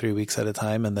 2 or 3 weeks at a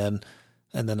time. And then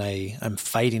I'm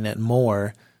fighting it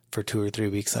more for 2 or 3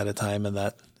 weeks at a time. And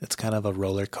that it's kind of a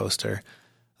roller coaster.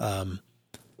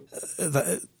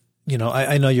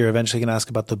 I know you're eventually going to ask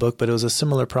about the book, but it was a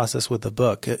similar process with the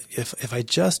book. If I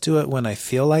just do it when I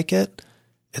feel like it,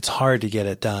 it's hard to get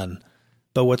it done.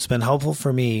 But what's been helpful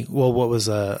for me, what was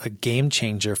a game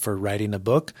changer for writing a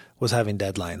book was having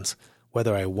deadlines.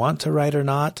 Whether I want to write or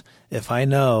not, if I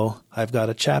know I've got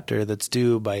a chapter that's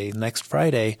due by next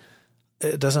Friday,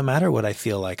 it doesn't matter what I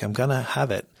feel like. I'm going to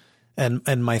have it.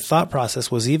 And my thought process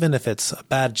was, even if it's a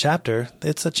bad chapter,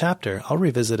 it's a chapter. I'll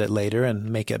revisit it later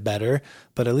and make it better,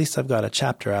 but at least I've got a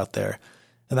chapter out there.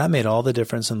 And that made all the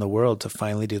difference in the world to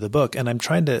finally do the book. And I'm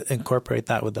trying to incorporate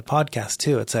that with the podcast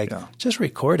too. It's like, just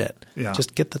record it. Yeah.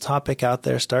 Just get the topic out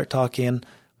there, start talking.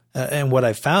 And what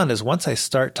I've found is once I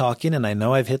start talking and I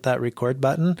know I've hit that record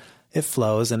button, it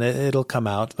flows and it'll come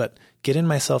out. But getting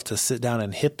myself to sit down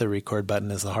and hit the record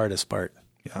button is the hardest part.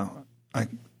 Yeah.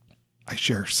 I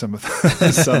share some of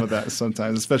that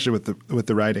sometimes, especially with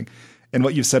the writing. And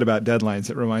what you've said about deadlines,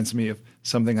 it reminds me of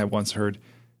something I once heard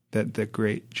that the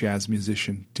great jazz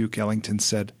musician Duke Ellington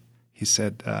said. He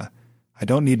said, "I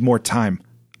don't need more time.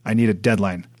 I need a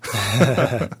deadline."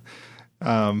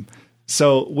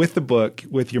 So with the book,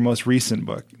 with your most recent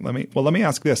book, let me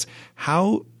ask this: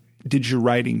 how did your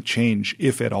writing change,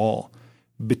 if at all,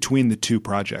 between the two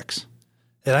projects?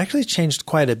 It actually changed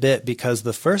quite a bit because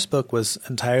the first book was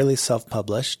entirely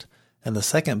self-published and the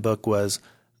second book was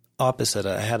opposite.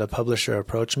 I had a publisher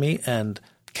approach me and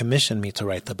commission me to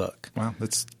write the book. Wow,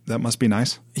 that must be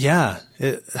nice. Yeah,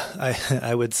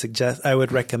 I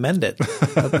would recommend it.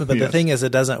 But the thing is,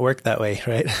 it doesn't work that way,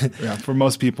 right? Yeah, for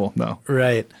most people, no.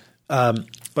 Right.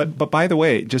 But by the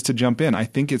way, just to jump in, I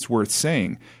think it's worth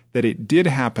saying that it did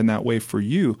happen that way for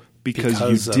you because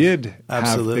you did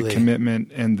have the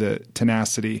commitment and the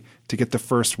tenacity to get the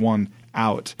first one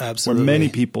out. Absolutely. Where many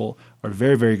people are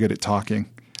very, very good at talking,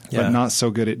 but not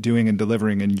so good at doing and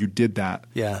delivering, and you did that.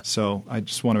 Yeah. So I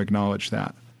just want to acknowledge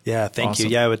that. Yeah, thank you.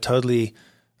 Yeah, I would totally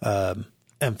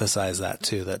emphasize that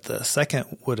too, that the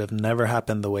second would have never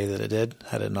happened the way that it did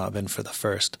had it not been for the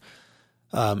first.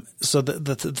 So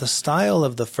the style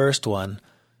of the first one,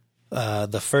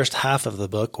 the first half of the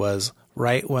book was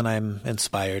right when I'm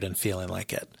inspired and feeling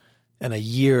like it. And a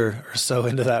year or so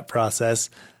into that process,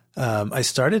 I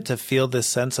started to feel this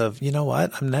sense of, you know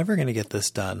what, I'm never going to get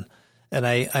this done. And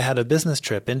I had a business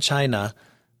trip in China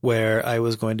where I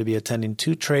was going to be attending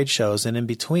 2 trade shows. And in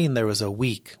between, there was a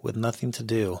week with nothing to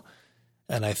do.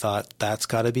 And I thought, that's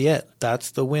got to be it.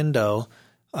 That's the window.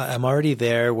 I'm already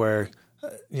there where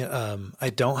I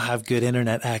don't have good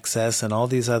internet access and all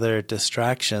these other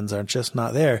distractions are just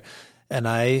not there. And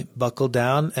I buckled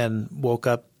down and woke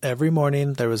up every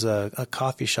morning. There was a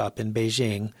coffee shop in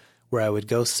Beijing where I would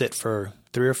go sit for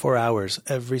 3 or 4 hours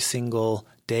every single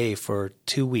day for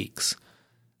 2 weeks.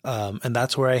 And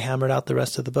that's where I hammered out the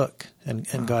rest of the book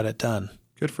and got it done.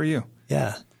 Good for you.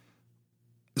 Yeah.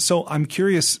 So I'm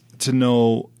curious to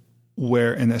know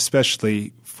where, and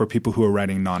especially for people who are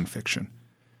writing nonfiction,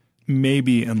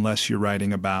 maybe unless you're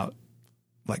writing about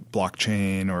like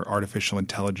blockchain or artificial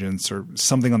intelligence or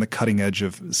something on the cutting edge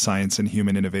of science and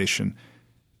human innovation,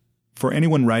 for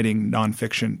anyone writing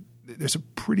nonfiction, there's a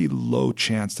pretty low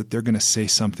chance that they're going to say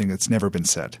something that's never been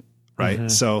said, right? Mm-hmm.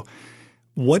 So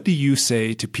what do you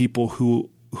say to people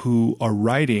who are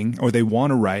writing or they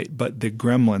want to write, but the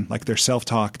gremlin, like their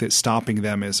self-talk that's stopping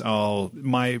them is, oh,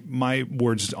 my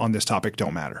words on this topic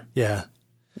don't matter? Yeah.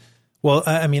 Well,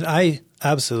 I mean, I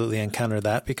absolutely encounter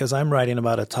that because I'm writing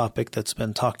about a topic that's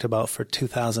been talked about for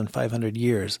 2,500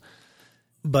 years.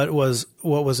 But what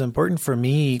was important for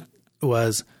me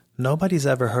was nobody's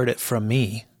ever heard it from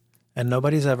me, and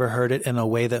nobody's ever heard it in a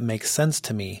way that makes sense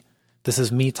to me. This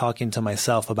is me talking to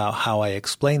myself about how I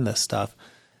explain this stuff.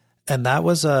 And that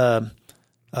was I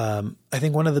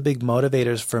think one of the big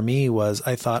motivators for me was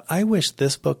I thought, I wish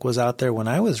this book was out there when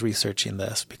I was researching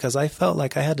this, because I felt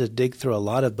like I had to dig through a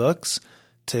lot of books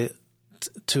to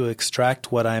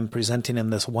extract what I'm presenting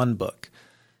in this one book.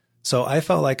 So I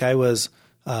felt like I was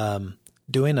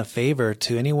doing a favor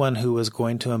to anyone who was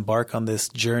going to embark on this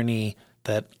journey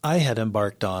that I had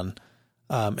embarked on.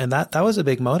 And that was a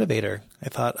big motivator. I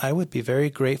thought I would be very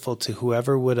grateful to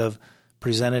whoever would have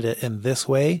presented it in this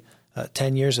way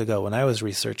 10 years ago when I was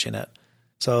researching it.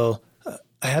 So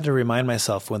I had to remind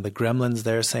myself when the gremlin's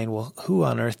there saying, well, who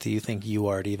on earth do you think you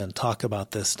are to even talk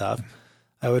about this stuff?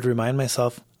 I would remind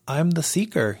myself, I'm the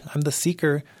seeker. I'm the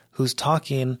seeker who's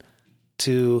talking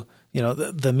to,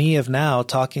 the me of now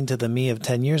talking to the me of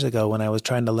 10 years ago when I was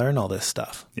trying to learn all this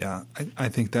stuff. Yeah, I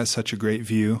think that's such a great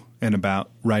view, and about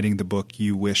writing the book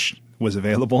you wish was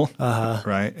available,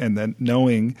 right? And then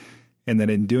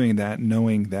in doing that,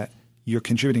 knowing that you're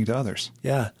contributing to others.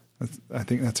 Yeah. I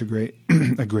think that's a great,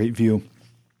 a great view.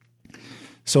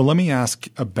 So let me ask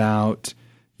about,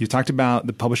 you talked about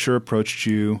the publisher approached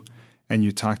you and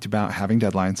you talked about having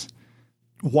deadlines.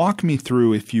 Walk me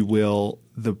through, if you will,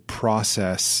 the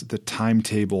process, the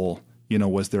timetable.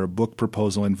 Was there a book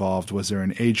proposal involved? Was there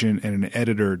an agent and an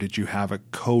editor? Did you have a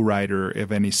co-writer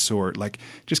of any sort? Like,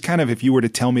 just kind of, if you were to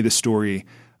tell me the story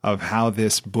of how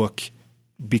this book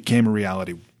became a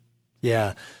reality.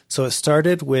 Yeah. So it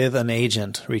started with an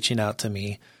agent reaching out to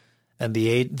me, and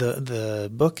the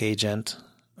book agent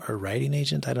or writing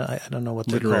agent, I don't know what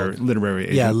they're called. Literary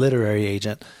agent. Yeah, literary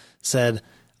agent said,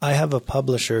 I have a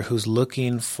publisher who's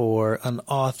looking for an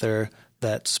author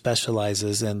that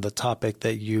specializes in the topic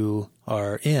that you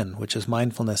are in, which is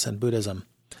mindfulness and Buddhism.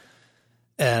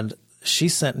 And she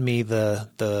sent me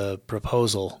the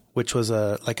proposal, which was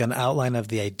an outline of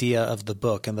the idea of the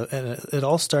book. And it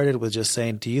all started with just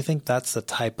saying, do you think that's the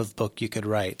type of book you could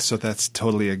write? So that's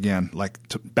totally, again, like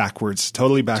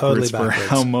totally backwards for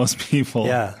how most people.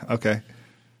 Yeah. Okay.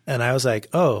 And I was like,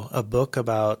 oh, a book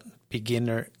about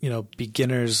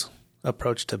beginner's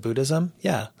approach to Buddhism.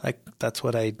 Yeah. That's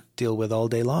what I deal with all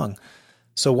day long.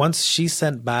 So once she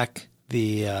sent back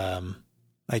a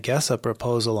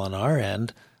proposal on our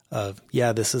end of,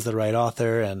 this is the right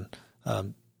author and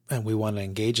we want to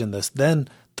engage in this. Then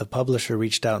the publisher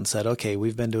reached out and said, okay,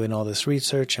 we've been doing all this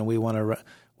research and we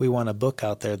want a book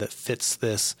out there that fits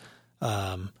this.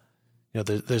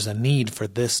 There's a need for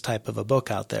this type of a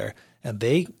book out there. And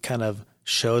they kind of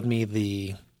showed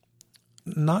me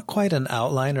not quite an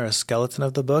outline or a skeleton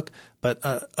of the book, but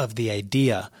of the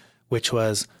idea, which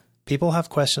was people have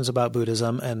questions about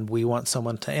Buddhism and we want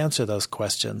someone to answer those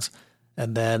questions.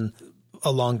 And then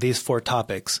along these 4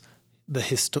 topics, the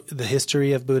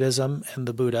history of Buddhism and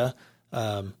the Buddha,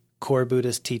 core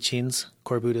Buddhist teachings,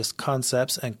 core Buddhist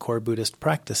concepts, and core Buddhist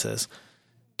practices.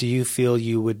 Do you feel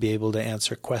you would be able to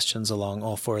answer questions along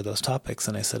all 4 of those topics?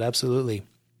 And I said, absolutely.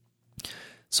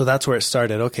 So that's where it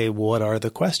started. Okay, what are the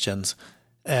questions?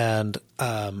 And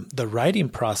the writing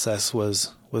process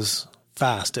was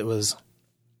fast. It was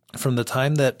from the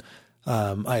time that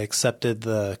I accepted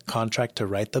the contract to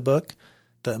write the book,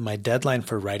 my deadline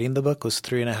for writing the book was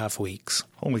 3.5 weeks.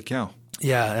 Holy cow.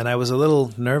 Yeah, and I was a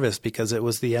little nervous because it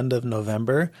was the end of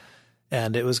November,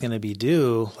 and it was going to be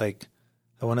due, I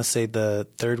want to say the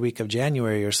 3rd week of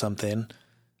January or something.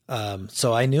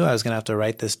 So I knew I was going to have to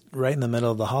write this right in the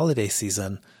middle of the holiday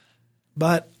season.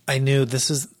 But I knew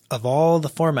of all the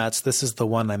formats, this is the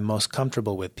one I'm most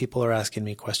comfortable with. People are asking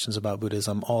me questions about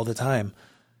Buddhism all the time.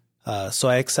 So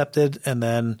I accepted, and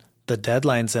then the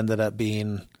deadlines ended up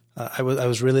being I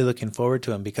was really looking forward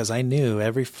to them because I knew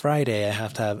every Friday I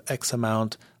have to have X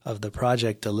amount of the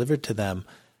project delivered to them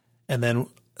and then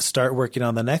start working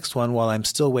on the next one while I'm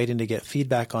still waiting to get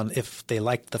feedback on if they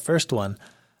liked the first one.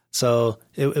 So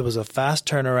it was a fast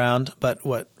turnaround, but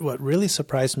what really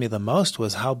surprised me the most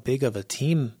was how big of a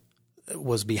team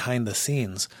was behind the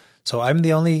scenes. So I'm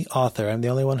the only author. I'm the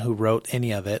only one who wrote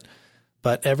any of it,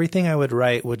 but everything I would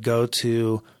write would go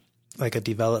to a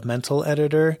developmental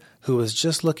editor who was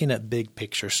just looking at big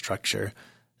picture structure.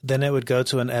 Then it would go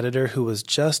to an editor who was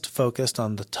just focused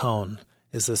on the tone.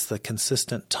 Is this the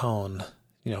consistent tone,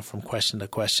 from question to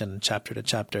question, chapter to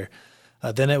chapter?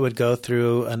 Then it would go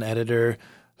through an editor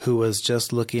who was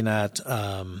just looking at,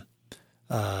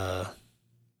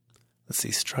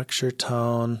 structure,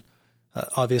 tone,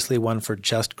 obviously one for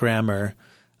just grammar.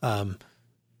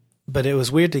 But it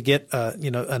was weird to get,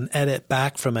 an edit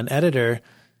back from an editor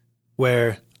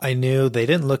where I knew they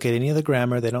didn't look at any of the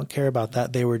grammar. They don't care about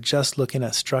that. They were just looking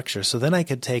at structure. So then I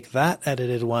could take that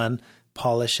edited one,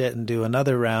 polish it, and do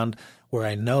another round where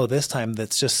I know this time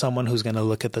that's just someone who's going to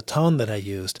look at the tone that I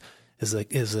used. Is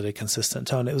it a consistent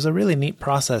tone? It was a really neat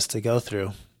process to go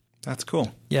through. That's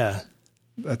cool. Yeah.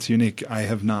 That's unique. I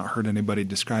have not heard anybody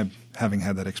describe having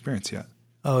had that experience yet.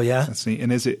 Oh, yeah? That's neat.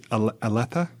 And is it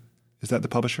Aletha? Is that the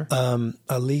publisher?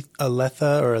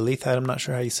 Aletha or Aletha, I'm not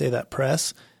sure how you say that,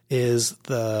 press, is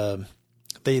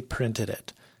they printed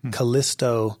it.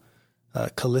 Callisto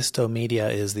Media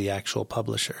is the actual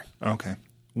publisher. Okay.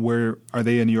 Where are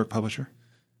they a New York publisher?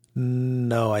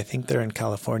 No, I think they're in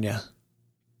California.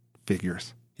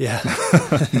 Figures. Yeah.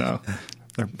 No.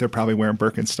 They're probably wearing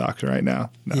Birkenstocks right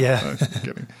now. No, yeah. I'm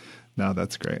kidding. No,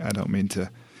 that's great. I don't mean to.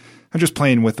 I'm just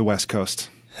playing with the West Coast.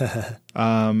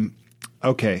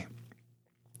 Okay.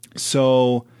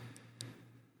 So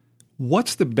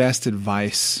what's the best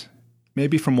advice,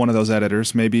 maybe from one of those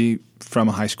editors, maybe from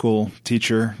a high school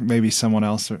teacher, maybe someone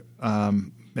else,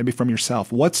 maybe from yourself?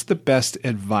 What's the best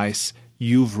advice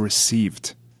you've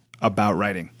received about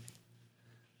writing?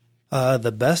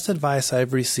 The best advice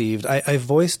I've received, I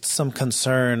voiced some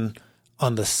concern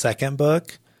on the second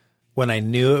book when I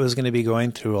knew it was going to be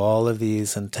going through all of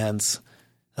these intense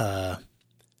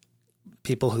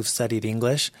people who've studied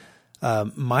English,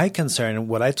 my concern,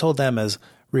 what I told them is,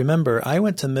 remember, I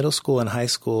went to middle school and high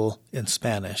school in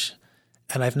Spanish,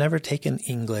 and I've never taken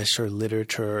English or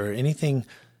literature or anything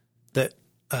that,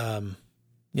 I'm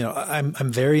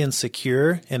very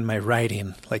insecure in my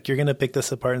writing. Like, you're going to pick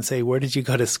this apart and say, where did you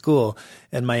go to school?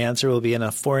 And my answer will be in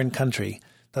a foreign country.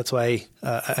 That's why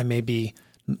I may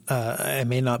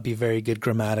not be very good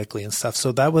grammatically and stuff.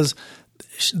 So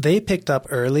they picked up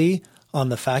early on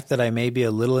the fact that I may be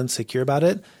a little insecure about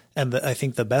it. And I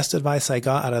think the best advice I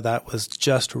got out of that was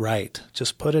just write.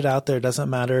 Just put it out there. It doesn't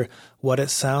matter what it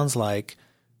sounds like.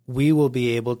 We will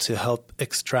be able to help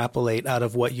extrapolate out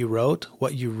of what you wrote,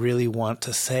 what you really want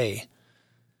to say.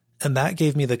 And that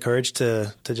gave me the courage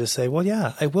to just say, well,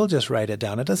 yeah, I will just write it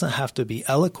down. It doesn't have to be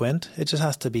eloquent. It just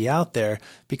has to be out there,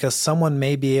 because someone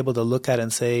may be able to look at it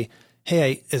and say,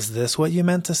 hey, is this what you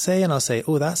meant to say? And I'll say,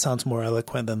 oh, that sounds more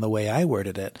eloquent than the way I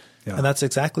worded it. Yeah. And that's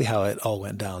exactly how it all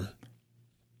went down.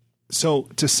 So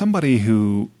to somebody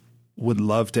who would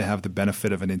love to have the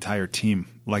benefit of an entire team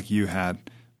like you had,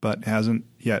 but hasn't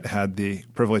yet had the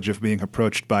privilege of being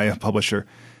approached by a publisher,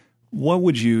 what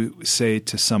would you say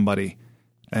to somebody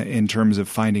in terms of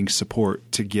finding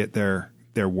support to get their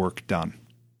work done?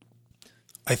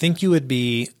 I think you would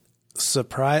be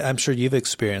surprised. I'm sure you've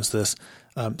experienced this,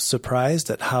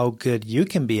 surprised at how good you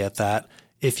can be at that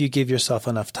if you give yourself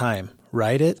enough time.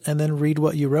 Write it and then read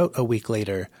what you wrote a week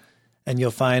later. And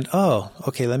you'll find, oh,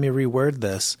 okay, let me reword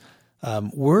this.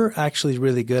 We're actually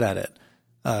really good at it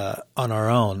on our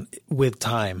own with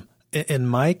time. In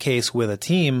my case, with a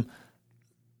team,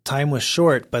 time was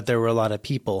short, but there were a lot of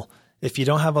people. If you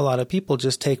don't have a lot of people,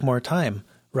 just take more time.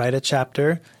 Write a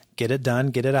chapter, get it done,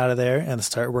 get it out of there, and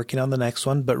start working on the next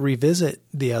one. But revisit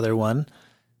the other one,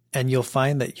 and you'll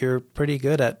find that you're pretty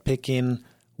good at picking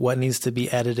what needs to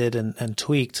be edited and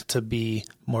tweaked to be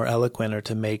more eloquent or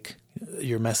to make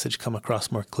your message come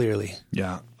across more clearly.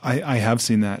 Yeah, I have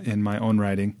seen that in my own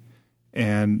writing.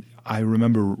 And I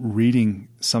remember reading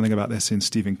something about this in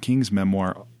Stephen King's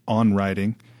memoir on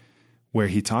writing, where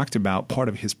he talked about part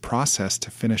of his process to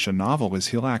finish a novel was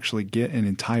he'll actually get an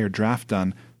entire draft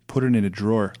done, put it in a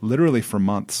drawer, literally for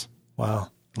months. Wow.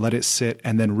 Let it sit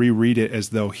and then reread it as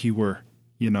though he were,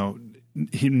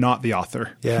 not the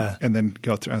author. Yeah. And then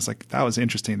go through. I was like, that was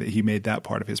interesting that he made that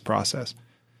part of his process.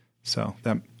 So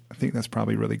I think that's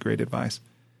probably really great advice.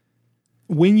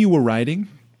 When you were writing,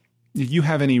 did you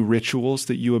have any rituals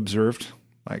that you observed?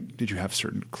 Like, did you have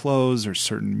certain clothes or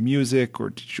certain music, or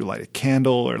did you light a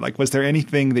candle, or was there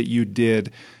anything that you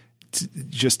did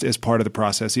just as part of the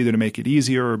process, either to make it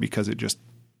easier or because it just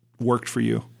worked for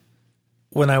you?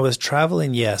 When I was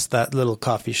traveling, yes, that little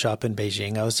coffee shop in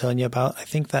Beijing I was telling you about, I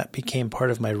think that became part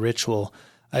of my ritual.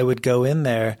 I would go in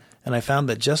there, and I found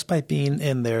that just by being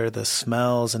in there, the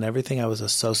smells and everything I was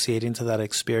associating to that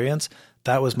experience,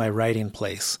 that was my writing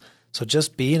place. So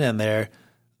just being in there,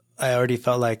 I already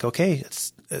felt like, okay,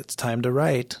 it's time to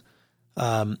write.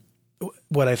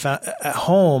 What I found at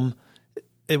home,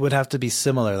 it would have to be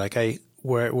similar. Like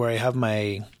where I have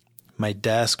my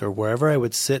desk or wherever I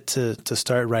would sit to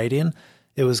start writing,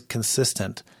 it was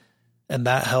consistent, and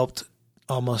that helped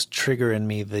almost trigger in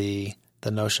me the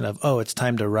notion of, oh, it's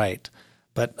time to write.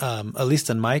 But at least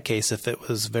in my case, if it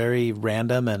was very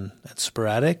random and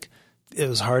sporadic, it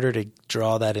was harder to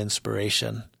draw that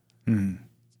inspiration. Mm.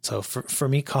 So for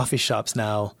me, coffee shops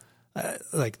now,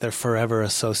 they're forever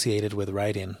associated with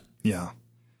writing. Yeah.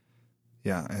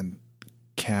 Yeah. And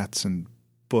cats and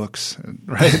books,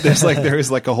 right? There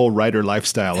is a whole writer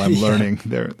lifestyle I'm learning.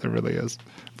 There really is,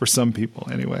 for some people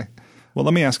anyway. Well,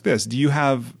 let me ask this. Do you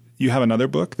have another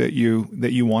book that you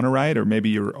want to write, or maybe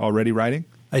you're already writing?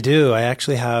 I do. I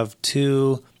actually have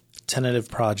 2 tentative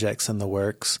projects in the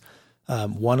works.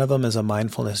 One of them is a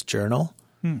mindfulness journal.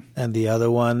 And the other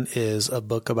one is a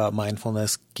book about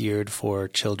mindfulness geared for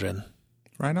children.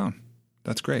 Right on.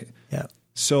 That's great. Yeah.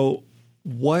 So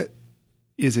what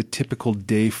is a typical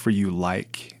day for you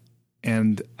like?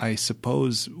 And I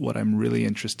suppose what I'm really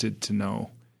interested to know,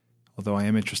 although I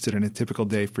am interested in a typical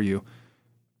day for you,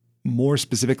 more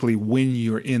specifically when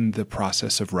you're in the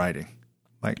process of writing,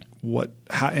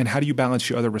 how do you balance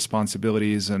your other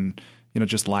responsibilities and,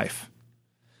 just life?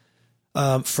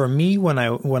 For me, when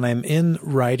I'm in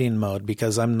writing mode,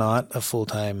 because I'm not a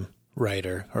full-time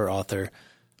writer or author,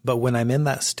 but when I'm in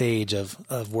that stage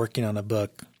of working on a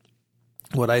book,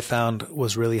 what I found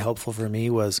was really helpful for me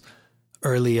was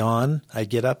early on, I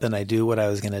get up and I do what I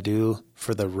was going to do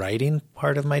for the writing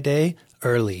part of my day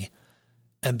early.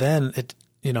 And then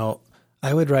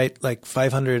I would write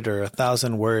 500 or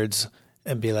 1,000 words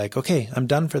and be like, okay, I'm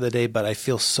done for the day, but I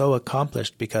feel so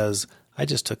accomplished because I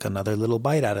just took another little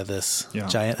bite out of this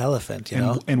giant elephant, you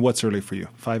know? And what's early for you?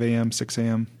 5 a.m., 6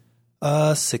 a.m.?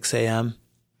 6 a.m.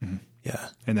 Mm-hmm. Yeah.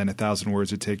 And then 1,000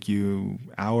 words would take you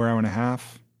hour and a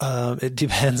half? It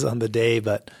depends on the day,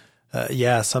 but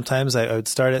sometimes I would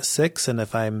start at 6, and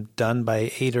if I'm done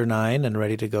by 8 or 9 and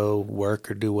ready to go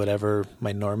work or do whatever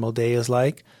my normal day is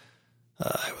like,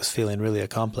 I was feeling really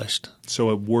accomplished. So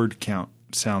a word count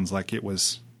sounds like it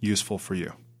was useful for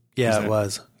you. Yeah, it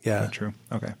was. Yeah. Is that true?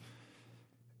 Okay.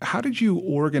 How did you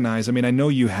organize? I mean, I know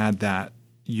you had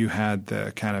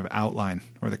the kind of outline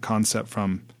or the concept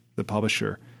from the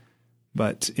publisher,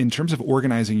 but in terms of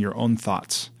organizing your own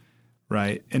thoughts,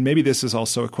 right? And maybe this is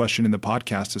also a question in the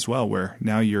podcast as well, where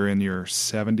now you're in your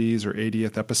 70s or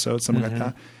 80th episode, something like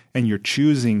that, and you're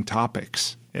choosing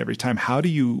topics every time. How do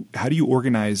you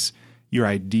organize your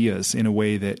ideas in a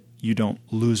way that you don't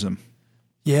lose them?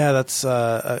 Yeah, that's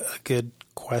a good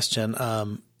question.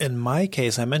 In my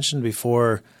case, I mentioned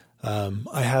before,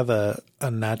 I have a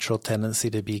natural tendency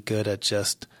to be good at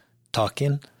just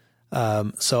talking.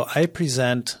 So I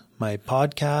present my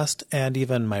podcast and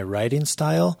even my writing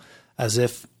style as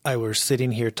if I were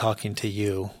sitting here talking to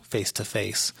you face to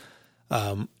face.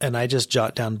 And I just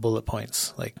jot down bullet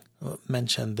points, like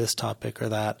mention this topic or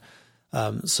that.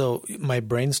 So my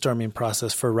brainstorming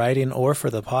process for writing or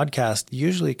for the podcast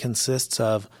usually consists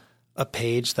of a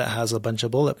page that has a bunch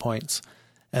of bullet points.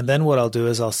 And then what I'll do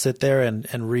is I'll sit there and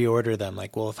reorder them.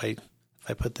 Like, well, if I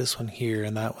put this one here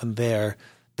and that one there,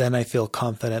 then I feel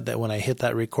confident that when I hit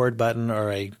that record button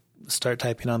or I start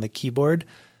typing on the keyboard,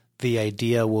 the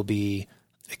idea will be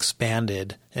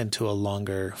expanded into a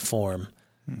longer form.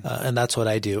 And that's what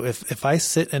I do. If I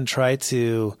sit and try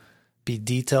to be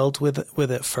detailed with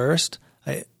it first,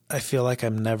 I feel like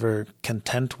I'm never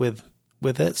content with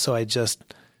it. So I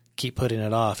just keep putting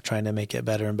it off, trying to make it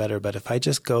better and better. But if I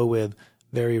just go with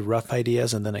very rough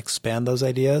ideas and then expand those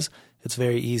ideas, it's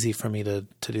very easy for me to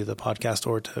do the podcast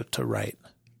or to write.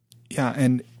 Yeah.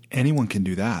 And anyone can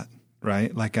do that,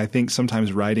 right? Like, I think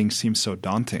sometimes writing seems so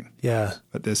daunting. Yeah.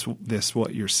 But this,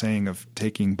 what you're saying of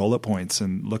taking bullet points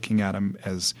and looking at them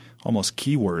as almost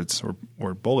keywords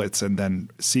or bullets and then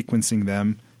sequencing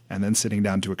them and then sitting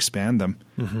down to expand them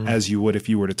as you would if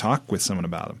you were to talk with someone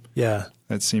about them. Yeah.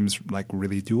 That seems like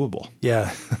really doable.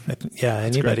 Yeah. Yeah.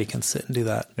 Anybody can sit and do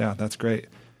that. Yeah, that's great.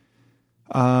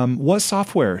 What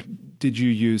software did you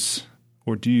use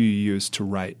or do you use to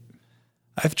write?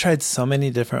 I've tried so many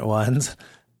different ones.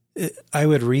 I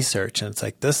would research and it's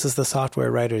like, this is the software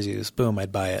writers use. Boom,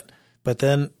 I'd buy it. But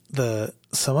then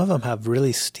some of them have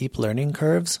really steep learning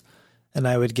curves and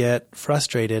I would get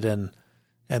frustrated and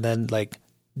then like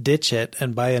ditch it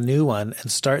and buy a new one and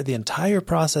start the entire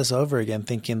process over again,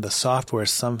 thinking the software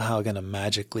is somehow going to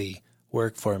magically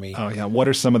work for me. Oh yeah. What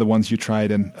are some of the ones you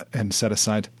tried and set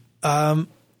aside?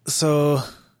 So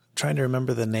trying to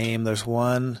remember the name. There's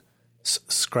one,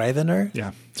 Scrivener.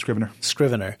 Yeah.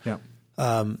 Scrivener. Yeah.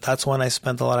 That's one I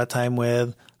spent a lot of time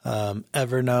with.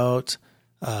 Evernote.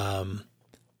 I'm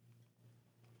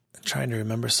trying to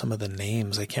remember some of the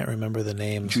names. I can't remember the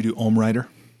names. Did you do OhmWriter?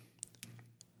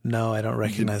 No, I don't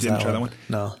recognize Didn't try that one.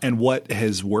 No. And what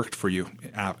has worked for you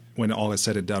when all is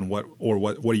said and done? What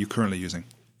are you currently using?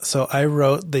 So I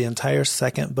wrote the entire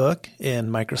second book in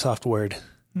Microsoft Word.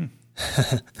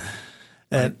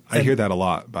 And I hear that a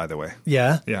lot, by the way.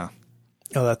 Yeah. Yeah.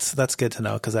 Oh, that's good to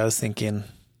know because I was thinking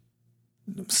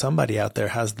somebody out there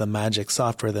has the magic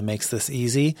software that makes this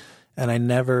easy, and I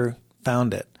never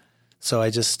found it. So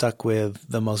I just stuck with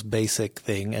the most basic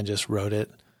thing and just wrote it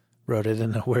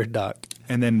in a Word doc.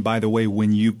 And then, by the way,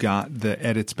 when you got the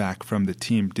edits back from the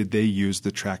team, did they use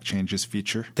the track changes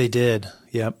feature? They did.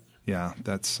 Yep. Yeah,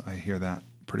 I hear that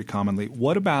pretty commonly.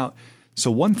 What about,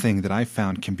 so one thing that I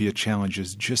found can be a challenge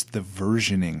is just the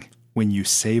versioning when you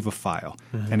save a file,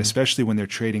 and especially when they're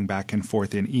trading back and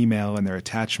forth in email and their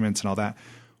attachments and all that.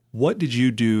 What did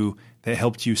you do that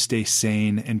helped you stay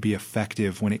sane and be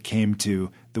effective when it came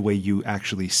to the way you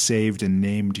actually saved and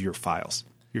named your files,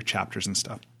 your chapters and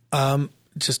stuff?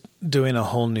 Just doing a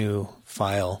whole new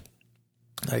file,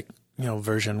 like,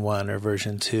 version 1 or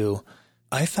version 2.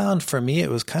 I found for me, it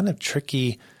was kind of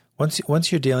tricky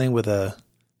once you're dealing with a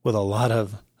lot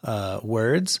of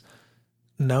words,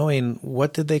 knowing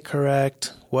what did they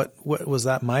correct? What was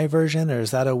that my version or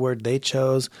is that a word they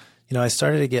chose? I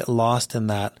started to get lost in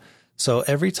that. So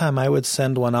every time I would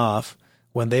send one off,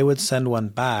 when they would send one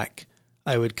back,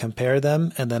 I would compare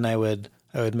them and then I would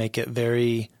make it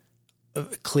very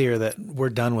clear that we're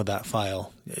done with that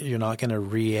file. You're not going to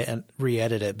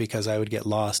re-edit it because I would get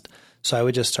lost. So I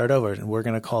would just start over and we're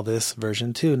going to call this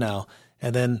version 2 now.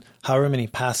 And then however many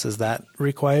passes that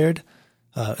required,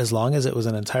 as long as it was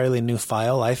an entirely new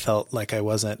file, I felt like I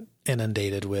wasn't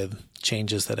inundated with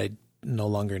changes that I no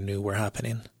longer knew were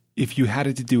happening. If you had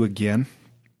it to do again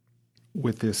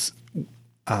with this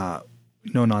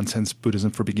no-nonsense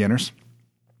Buddhism for beginners,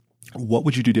 what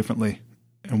would you do differently,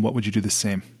 and what would you do the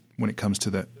same when it comes to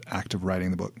the act of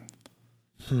writing the book?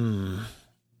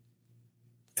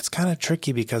 It's kind of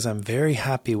tricky because I'm very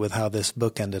happy with how this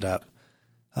book ended up.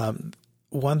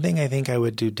 One thing I think I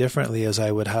would do differently is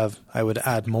I would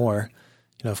add more.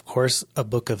 Of course, a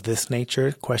book of this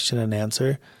nature, question and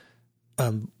answer.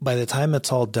 By the time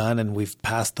it's all done and we've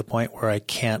passed the point where I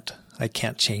can't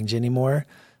change anymore.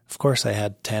 Of course, I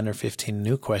had 10 or 15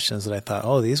 new questions that I thought,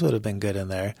 oh, these would have been good in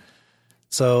there.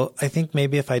 So I think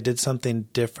maybe if I did something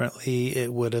differently,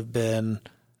 it would have been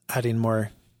adding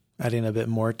a bit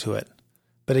more to it.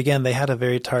 But again, they had a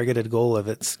very targeted goal of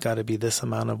it's got to be this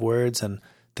amount of words, and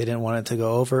they didn't want it to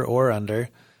go over or under.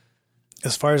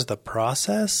 As far as the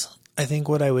process, I think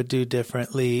what I would do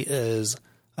differently is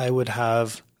I would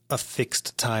have a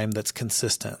fixed time that's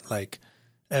consistent, like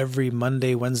every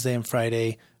Monday, Wednesday, and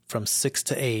Friday from 6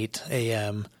 to 8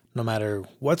 a.m., no matter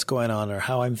what's going on or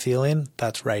how I'm feeling,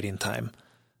 that's writing time.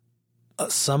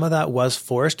 Some of that was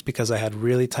forced because I had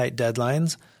really tight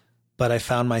deadlines, but I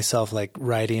found myself like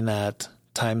writing at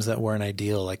times that weren't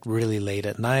ideal, like really late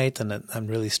at night, and I'm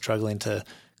really struggling to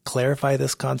clarify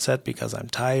this concept because I'm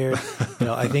tired.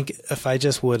 I think if I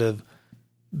just would have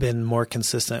been more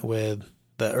consistent with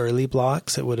the early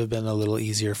blocks, it would have been a little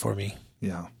easier for me.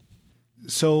 Yeah.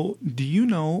 So do you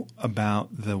know about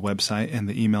the website and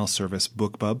the email service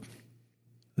BookBub?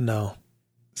 No.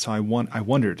 So I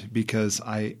wondered because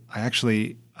I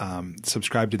actually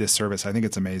subscribe to this service. I think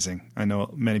it's amazing. I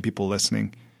know many people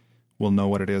listening will know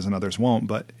what it is and others won't,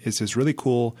 but it's this really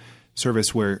cool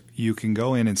service where you can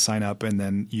go in and sign up, and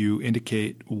then you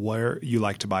indicate where you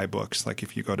like to buy books. Like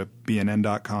if you go to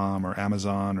bnn.com or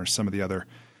Amazon or some of the other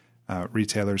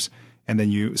retailers, and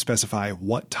then you specify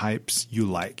what types you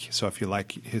like. So if you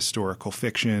like historical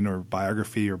fiction or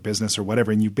biography or business or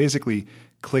whatever, and you basically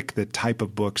click the type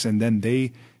of books, and then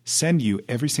they send you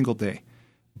every single day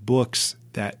books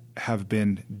that have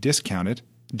been discounted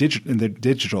in the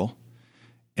digital.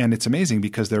 And it's amazing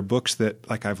because they're books that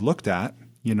like I've looked at,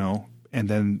 and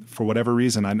then for whatever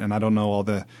reason, and I don't know all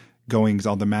the goings,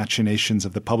 all the machinations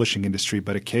of the publishing industry,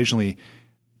 but occasionally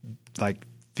like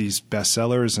these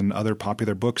bestsellers and other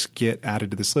popular books get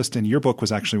added to this list. And your book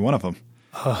was actually one of them.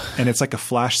 Oh. And it's like a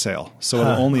flash sale. So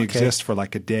it'll only exist for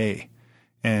like a day.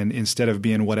 And instead of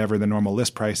being whatever the normal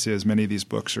list price is, many of these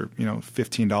books are,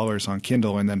 $15 on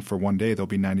Kindle. And then for one day, they'll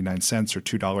be 99 cents or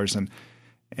 $2.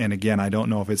 And again, I don't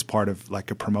know if it's part of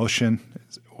like a promotion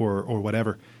or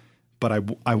whatever. But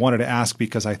I wanted to ask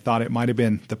because I thought it might have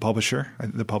been the publisher.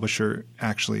 The publisher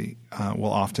actually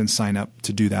will often sign up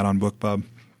to do that on BookBub.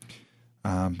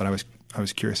 But I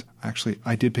was curious. Actually,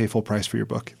 I did pay full price for your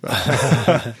book,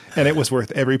 and it was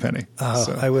worth every penny. Oh,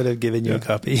 so, I would have given you a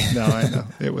copy. No, I know.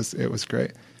 It was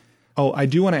great. Oh, I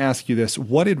do want to ask you this.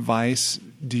 What advice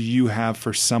do you have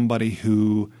for somebody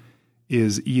who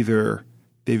is either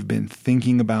they've been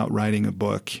thinking about writing a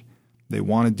book, they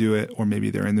want to do it, or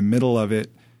maybe they're in the middle of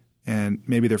it, and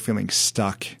maybe they're feeling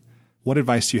stuck? What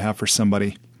advice do you have for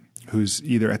somebody who's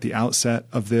either at the outset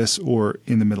of this or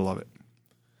in the middle of it?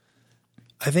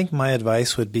 I think my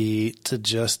advice would be to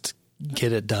just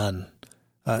get it done.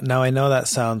 Now, I know that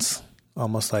sounds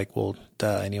almost like, well,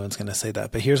 duh, anyone's going to say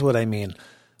that. But here's what I mean.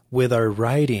 With our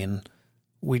writing,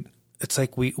 it's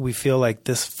like we feel like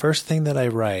this first thing that I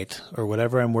write or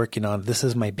whatever I'm working on, this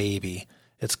is my baby.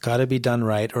 It's got to be done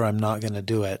right or I'm not going to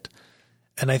do it.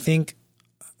 And I think,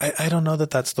 I don't know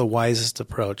that that's the wisest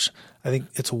approach. I think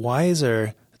it's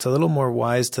wiser, it's a little more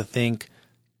wise to think,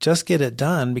 just get it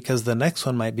done because the next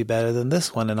one might be better than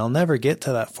this one. And I'll never get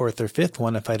to that fourth or fifth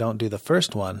one if I don't do the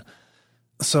first one.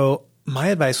 So my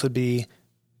advice would be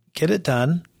get it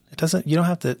done. You don't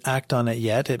have to act on it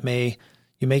yet. You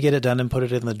may get it done and put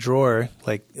it in the drawer,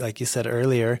 like you said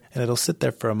earlier, and it'll sit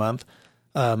there for a month.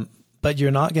 But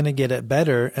you're not going to get it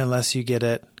better unless you get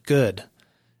it good.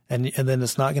 And then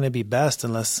it's not going to be best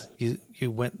unless you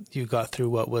got through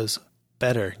what was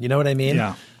better. You know what I mean?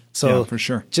 Yeah. So yeah, for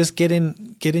sure. Just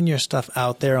getting your stuff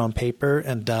out there on paper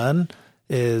and done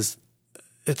it's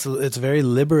very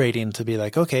liberating to be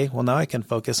like, okay, well now I can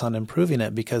focus on improving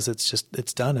it because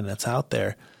it's done and it's out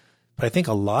there. But I think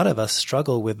a lot of us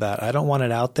struggle with that. I don't want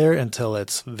it out there until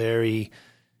it's very,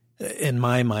 in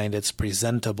my mind, it's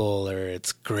presentable or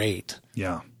it's great.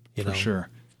 Yeah, for sure.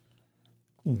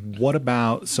 What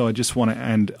about, so I just want to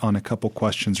end on a couple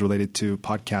questions related to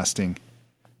podcasting.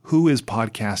 Who is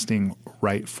podcasting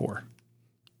right for?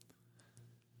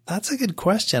 That's a good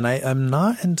question. I'm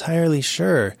not entirely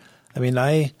sure. I mean,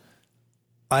 I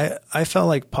felt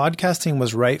like podcasting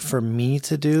was right for me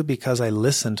to do because I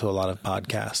listen to a lot of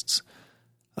podcasts.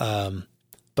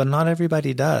 But not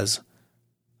everybody does.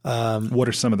 What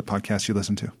are some of the podcasts you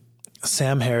listen to?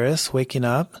 Sam Harris, Waking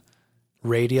Up,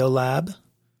 Radio Lab.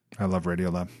 I love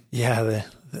Radio Lab. Yeah,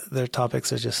 their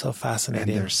topics are just so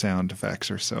fascinating. And their sound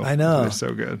effects are so, I know. They're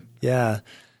so good. Yeah.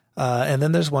 And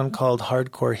then there's one called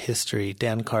Hardcore History,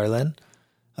 Dan Carlin.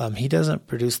 He doesn't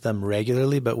produce them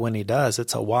regularly, but when he does,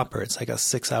 it's a whopper. It's like a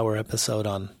 6-hour episode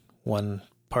on one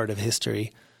part of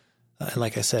history. And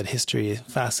like I said, history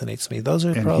fascinates me. Those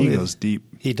are probably... he goes deep.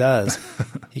 He does.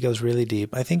 He goes really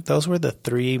deep. I think those were the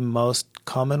 3 most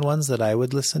common ones that I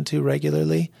would listen to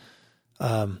regularly.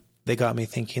 They got me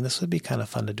thinking this would be kind of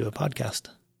fun to do a podcast.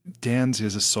 Dan's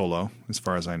is a solo, as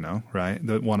far as I know, right?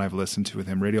 The one I've listened to with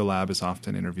him. Radio Lab is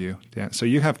often interview. Dan. So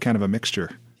you have kind of a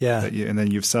mixture. Yeah. And then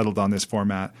you've settled on this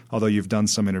format. Although you've done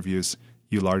some interviews,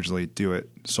 you largely do it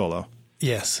solo.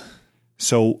 Yes.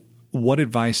 So what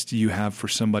advice do you have for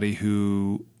somebody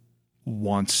who's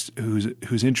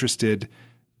interested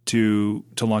to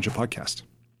launch a podcast?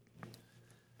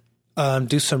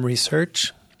 Do some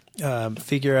research.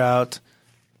 Figure out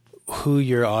who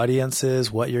your audience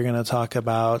is, what you're going to talk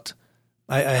about.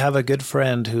 I have a good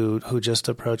friend who just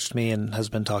approached me and has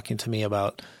been talking to me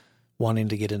about wanting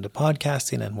to get into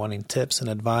podcasting and wanting tips and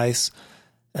advice.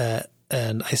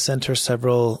 And I sent her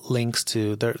several links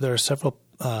to, there are several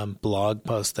blog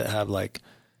posts that have like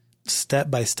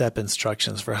step-by-step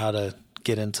instructions for how to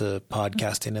get into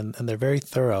podcasting, and they're very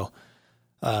thorough.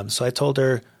 So I told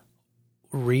her,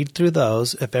 read through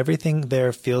those. If everything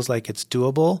there feels like it's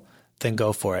doable, then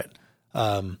go for it.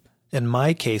 In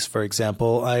my case, for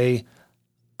example, I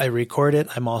record it.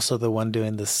 I'm also the one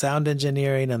doing the sound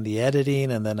engineering and the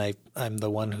editing, and then I'm the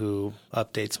one who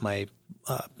updates my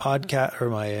podcast or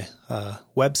my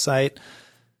website.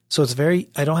 So it's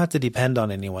I don't have to depend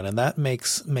on anyone, and that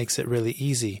makes it really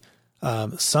easy.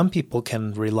 Some people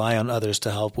can rely on others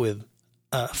to help with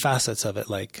facets of it,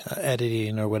 like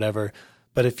editing or whatever.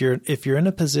 But if you're in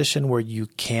a position where you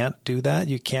can't do that,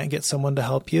 you can't get someone to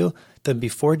help you, then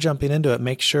before jumping into it,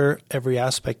 make sure every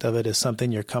aspect of it is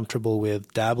something you're comfortable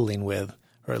with, dabbling with,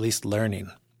 or at least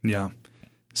learning. Yeah.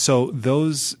 So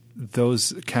those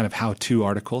kind of how-to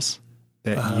articles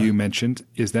that you mentioned,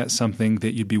 is that something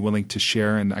that you'd be willing to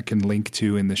share and I can link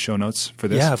to in the show notes for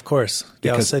this? Yeah, of course.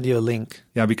 Yeah, I'll send you a link.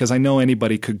 Yeah, because I know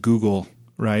anybody could Google,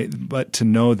 right? But to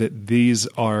know that these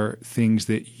are things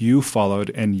that you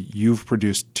followed and you've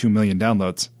produced 2 million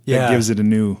downloads, that gives it a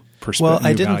new perspective. Well,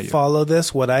 I didn't follow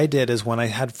this. What I did is when I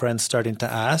had friends starting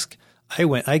to ask, I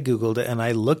Googled it and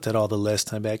I looked at all the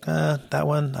lists and I'd be like, that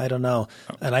one, I don't know.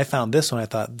 And I found this one. I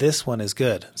thought this one is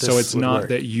good. So it's not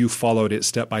that you followed it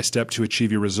step by step to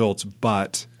achieve your results,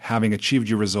 but having achieved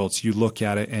your results, you look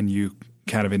at it and you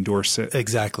kind of endorse it.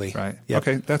 Exactly. Right. Yep.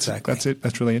 Okay. That's it.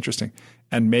 That's really interesting.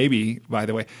 And maybe, by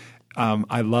the way,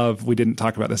 we didn't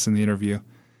talk about this in the interview,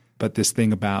 but this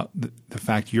thing about the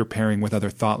fact you're pairing with other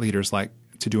thought leaders, like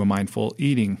to do a mindful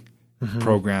eating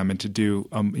program and to do,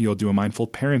 you'll do a mindful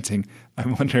parenting.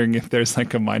 I'm wondering if there's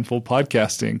like a mindful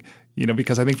podcasting,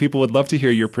 because I think people would love to hear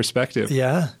your perspective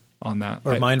on that.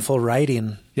 Or mindful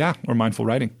writing. Yeah. Or mindful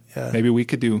writing. Yeah. Maybe we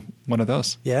could do one of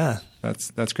those. Yeah.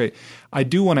 That's great. I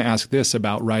do want to ask this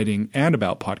about writing and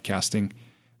about podcasting.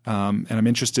 And I'm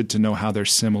interested to know how they're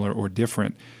similar or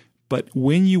different. But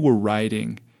when you were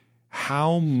writing,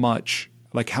 how much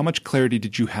clarity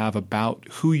did you have about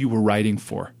who you were writing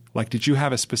for? Like, did you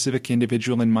have a specific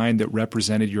individual in mind that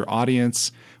represented your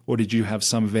audience, or did you have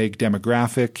some vague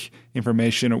demographic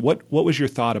information, or what was your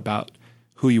thought about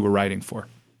who you were writing for?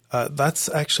 That's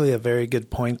actually a very good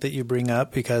point that you bring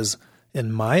up, because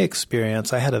in my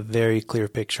experience, I had a very clear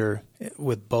picture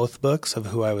with both books of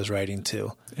who I was writing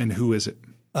to. And who is it?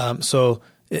 So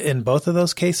in both of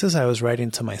those cases, I was writing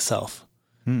to myself.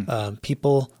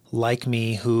 People like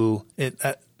me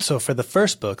so for the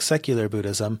first book, Secular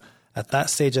Buddhism, at that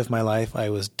stage of my life, I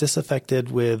was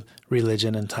disaffected with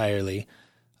religion entirely,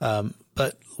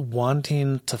 but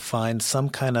wanting to find some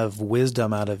kind of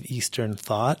wisdom out of Eastern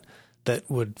thought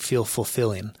that would feel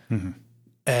fulfilling. Mm-hmm.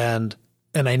 And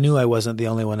I knew I wasn't the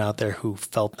only one out there who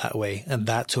felt that way, and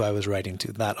that's who I was writing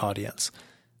to, that audience.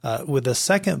 With the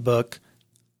second book,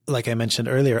 like I mentioned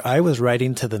earlier, I was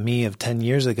writing to the me of 10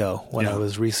 years ago when I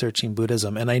was researching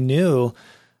Buddhism. And I knew,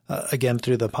 again,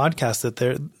 through the podcast, that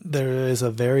there is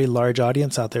a very large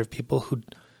audience out there of people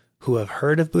who have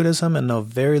heard of Buddhism and know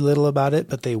very little about it,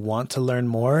 but they want to learn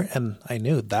more. And I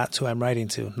knew that's who I'm writing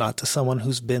to, not to someone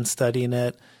who's been studying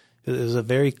it. It was a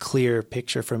very clear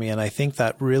picture for me. And I think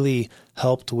that really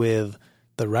helped with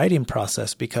the writing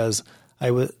process, because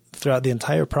throughout the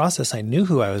entire process, I knew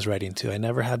who I was writing to. I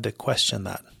never had to question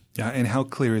that. Yeah. And how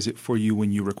clear is it for you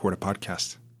when you record a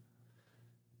podcast?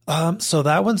 So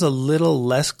that one's a little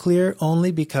less clear,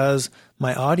 only because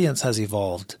my audience has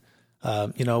evolved.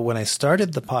 When I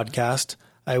started the podcast,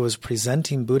 I was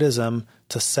presenting Buddhism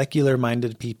to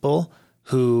secular-minded people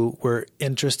who were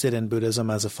interested in Buddhism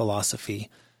as a philosophy.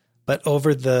 But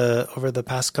over the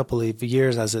past couple of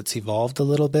years, as it's evolved a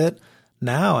little bit,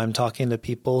 now I'm talking to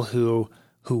people who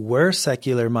were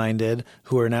secular-minded,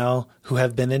 who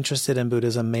have been interested in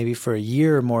Buddhism maybe for a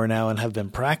year or more now and have been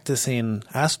practicing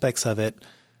aspects of it.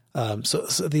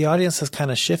 So the audience has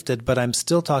kind of shifted, but I'm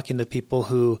still talking to people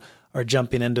who are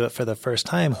jumping into it for the first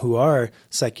time, who are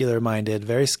secular-minded,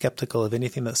 very skeptical of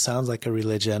anything that sounds like a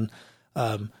religion.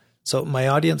 So my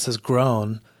audience has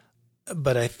grown,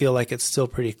 but I feel like it's still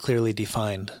pretty clearly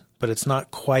defined, but it's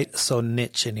not quite so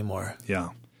niche anymore. Yeah.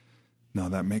 No,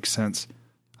 that makes sense.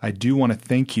 I do want to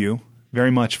thank you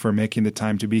very much for making the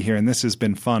time to be here. And this has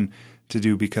been fun to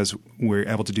do because we're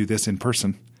able to do this in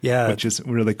person. Yeah. Which is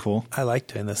really cool. I like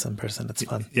doing this in person. It's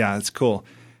fun. Yeah, it's cool.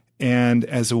 And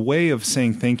as a way of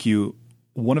saying thank you,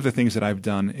 one of the things that I've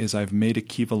done is I've made a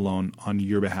Kiva loan on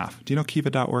your behalf. Do you know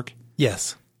Kiva.org?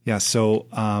 Yes. Yeah. So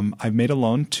I've made a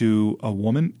loan to a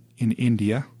woman in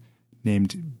India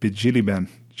named Bijiliben.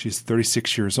 She's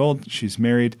 36 years old. She's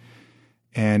married,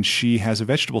 and she has a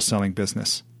vegetable selling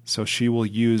business. So she will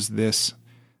use this.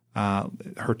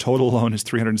 Her total loan is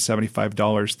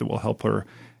 $375 that will help her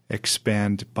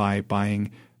expand by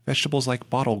buying vegetables like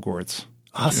bottle gourds.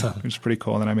 Awesome. Which is pretty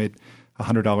cool. And then I made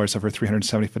 $100 of her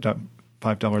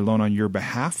 $375 loan on your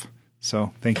behalf.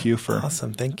 So thank you for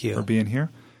awesome. Thank you for being here.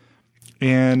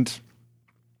 And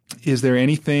is there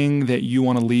anything that you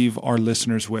want to leave our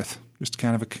listeners with? Just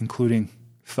kind of a concluding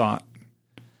thought.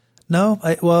 No,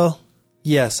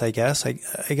 yes, I guess. I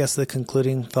guess the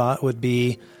concluding thought would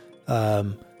be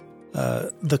the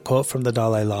quote from the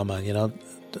Dalai Lama,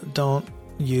 don't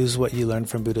use what you learn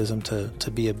from Buddhism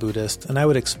to be a Buddhist. And I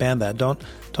would expand that.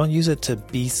 Don't use it to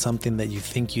be something that you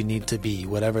think you need to be,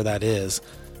 whatever that is,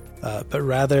 but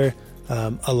rather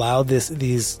allow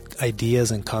these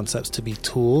ideas and concepts to be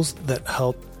tools that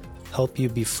help you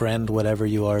befriend whatever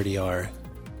you already are.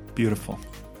 Beautiful.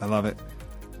 I love it.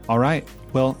 All right.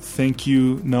 Well, thank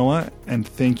you, Noah, and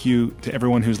thank you to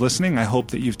everyone who's listening. I hope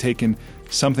that you've taken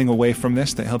something away from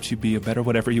this that helps you be a better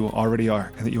whatever you already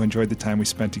are, and that you enjoyed the time we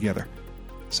spent together.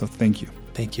 So thank you.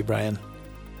 Thank you, Brian.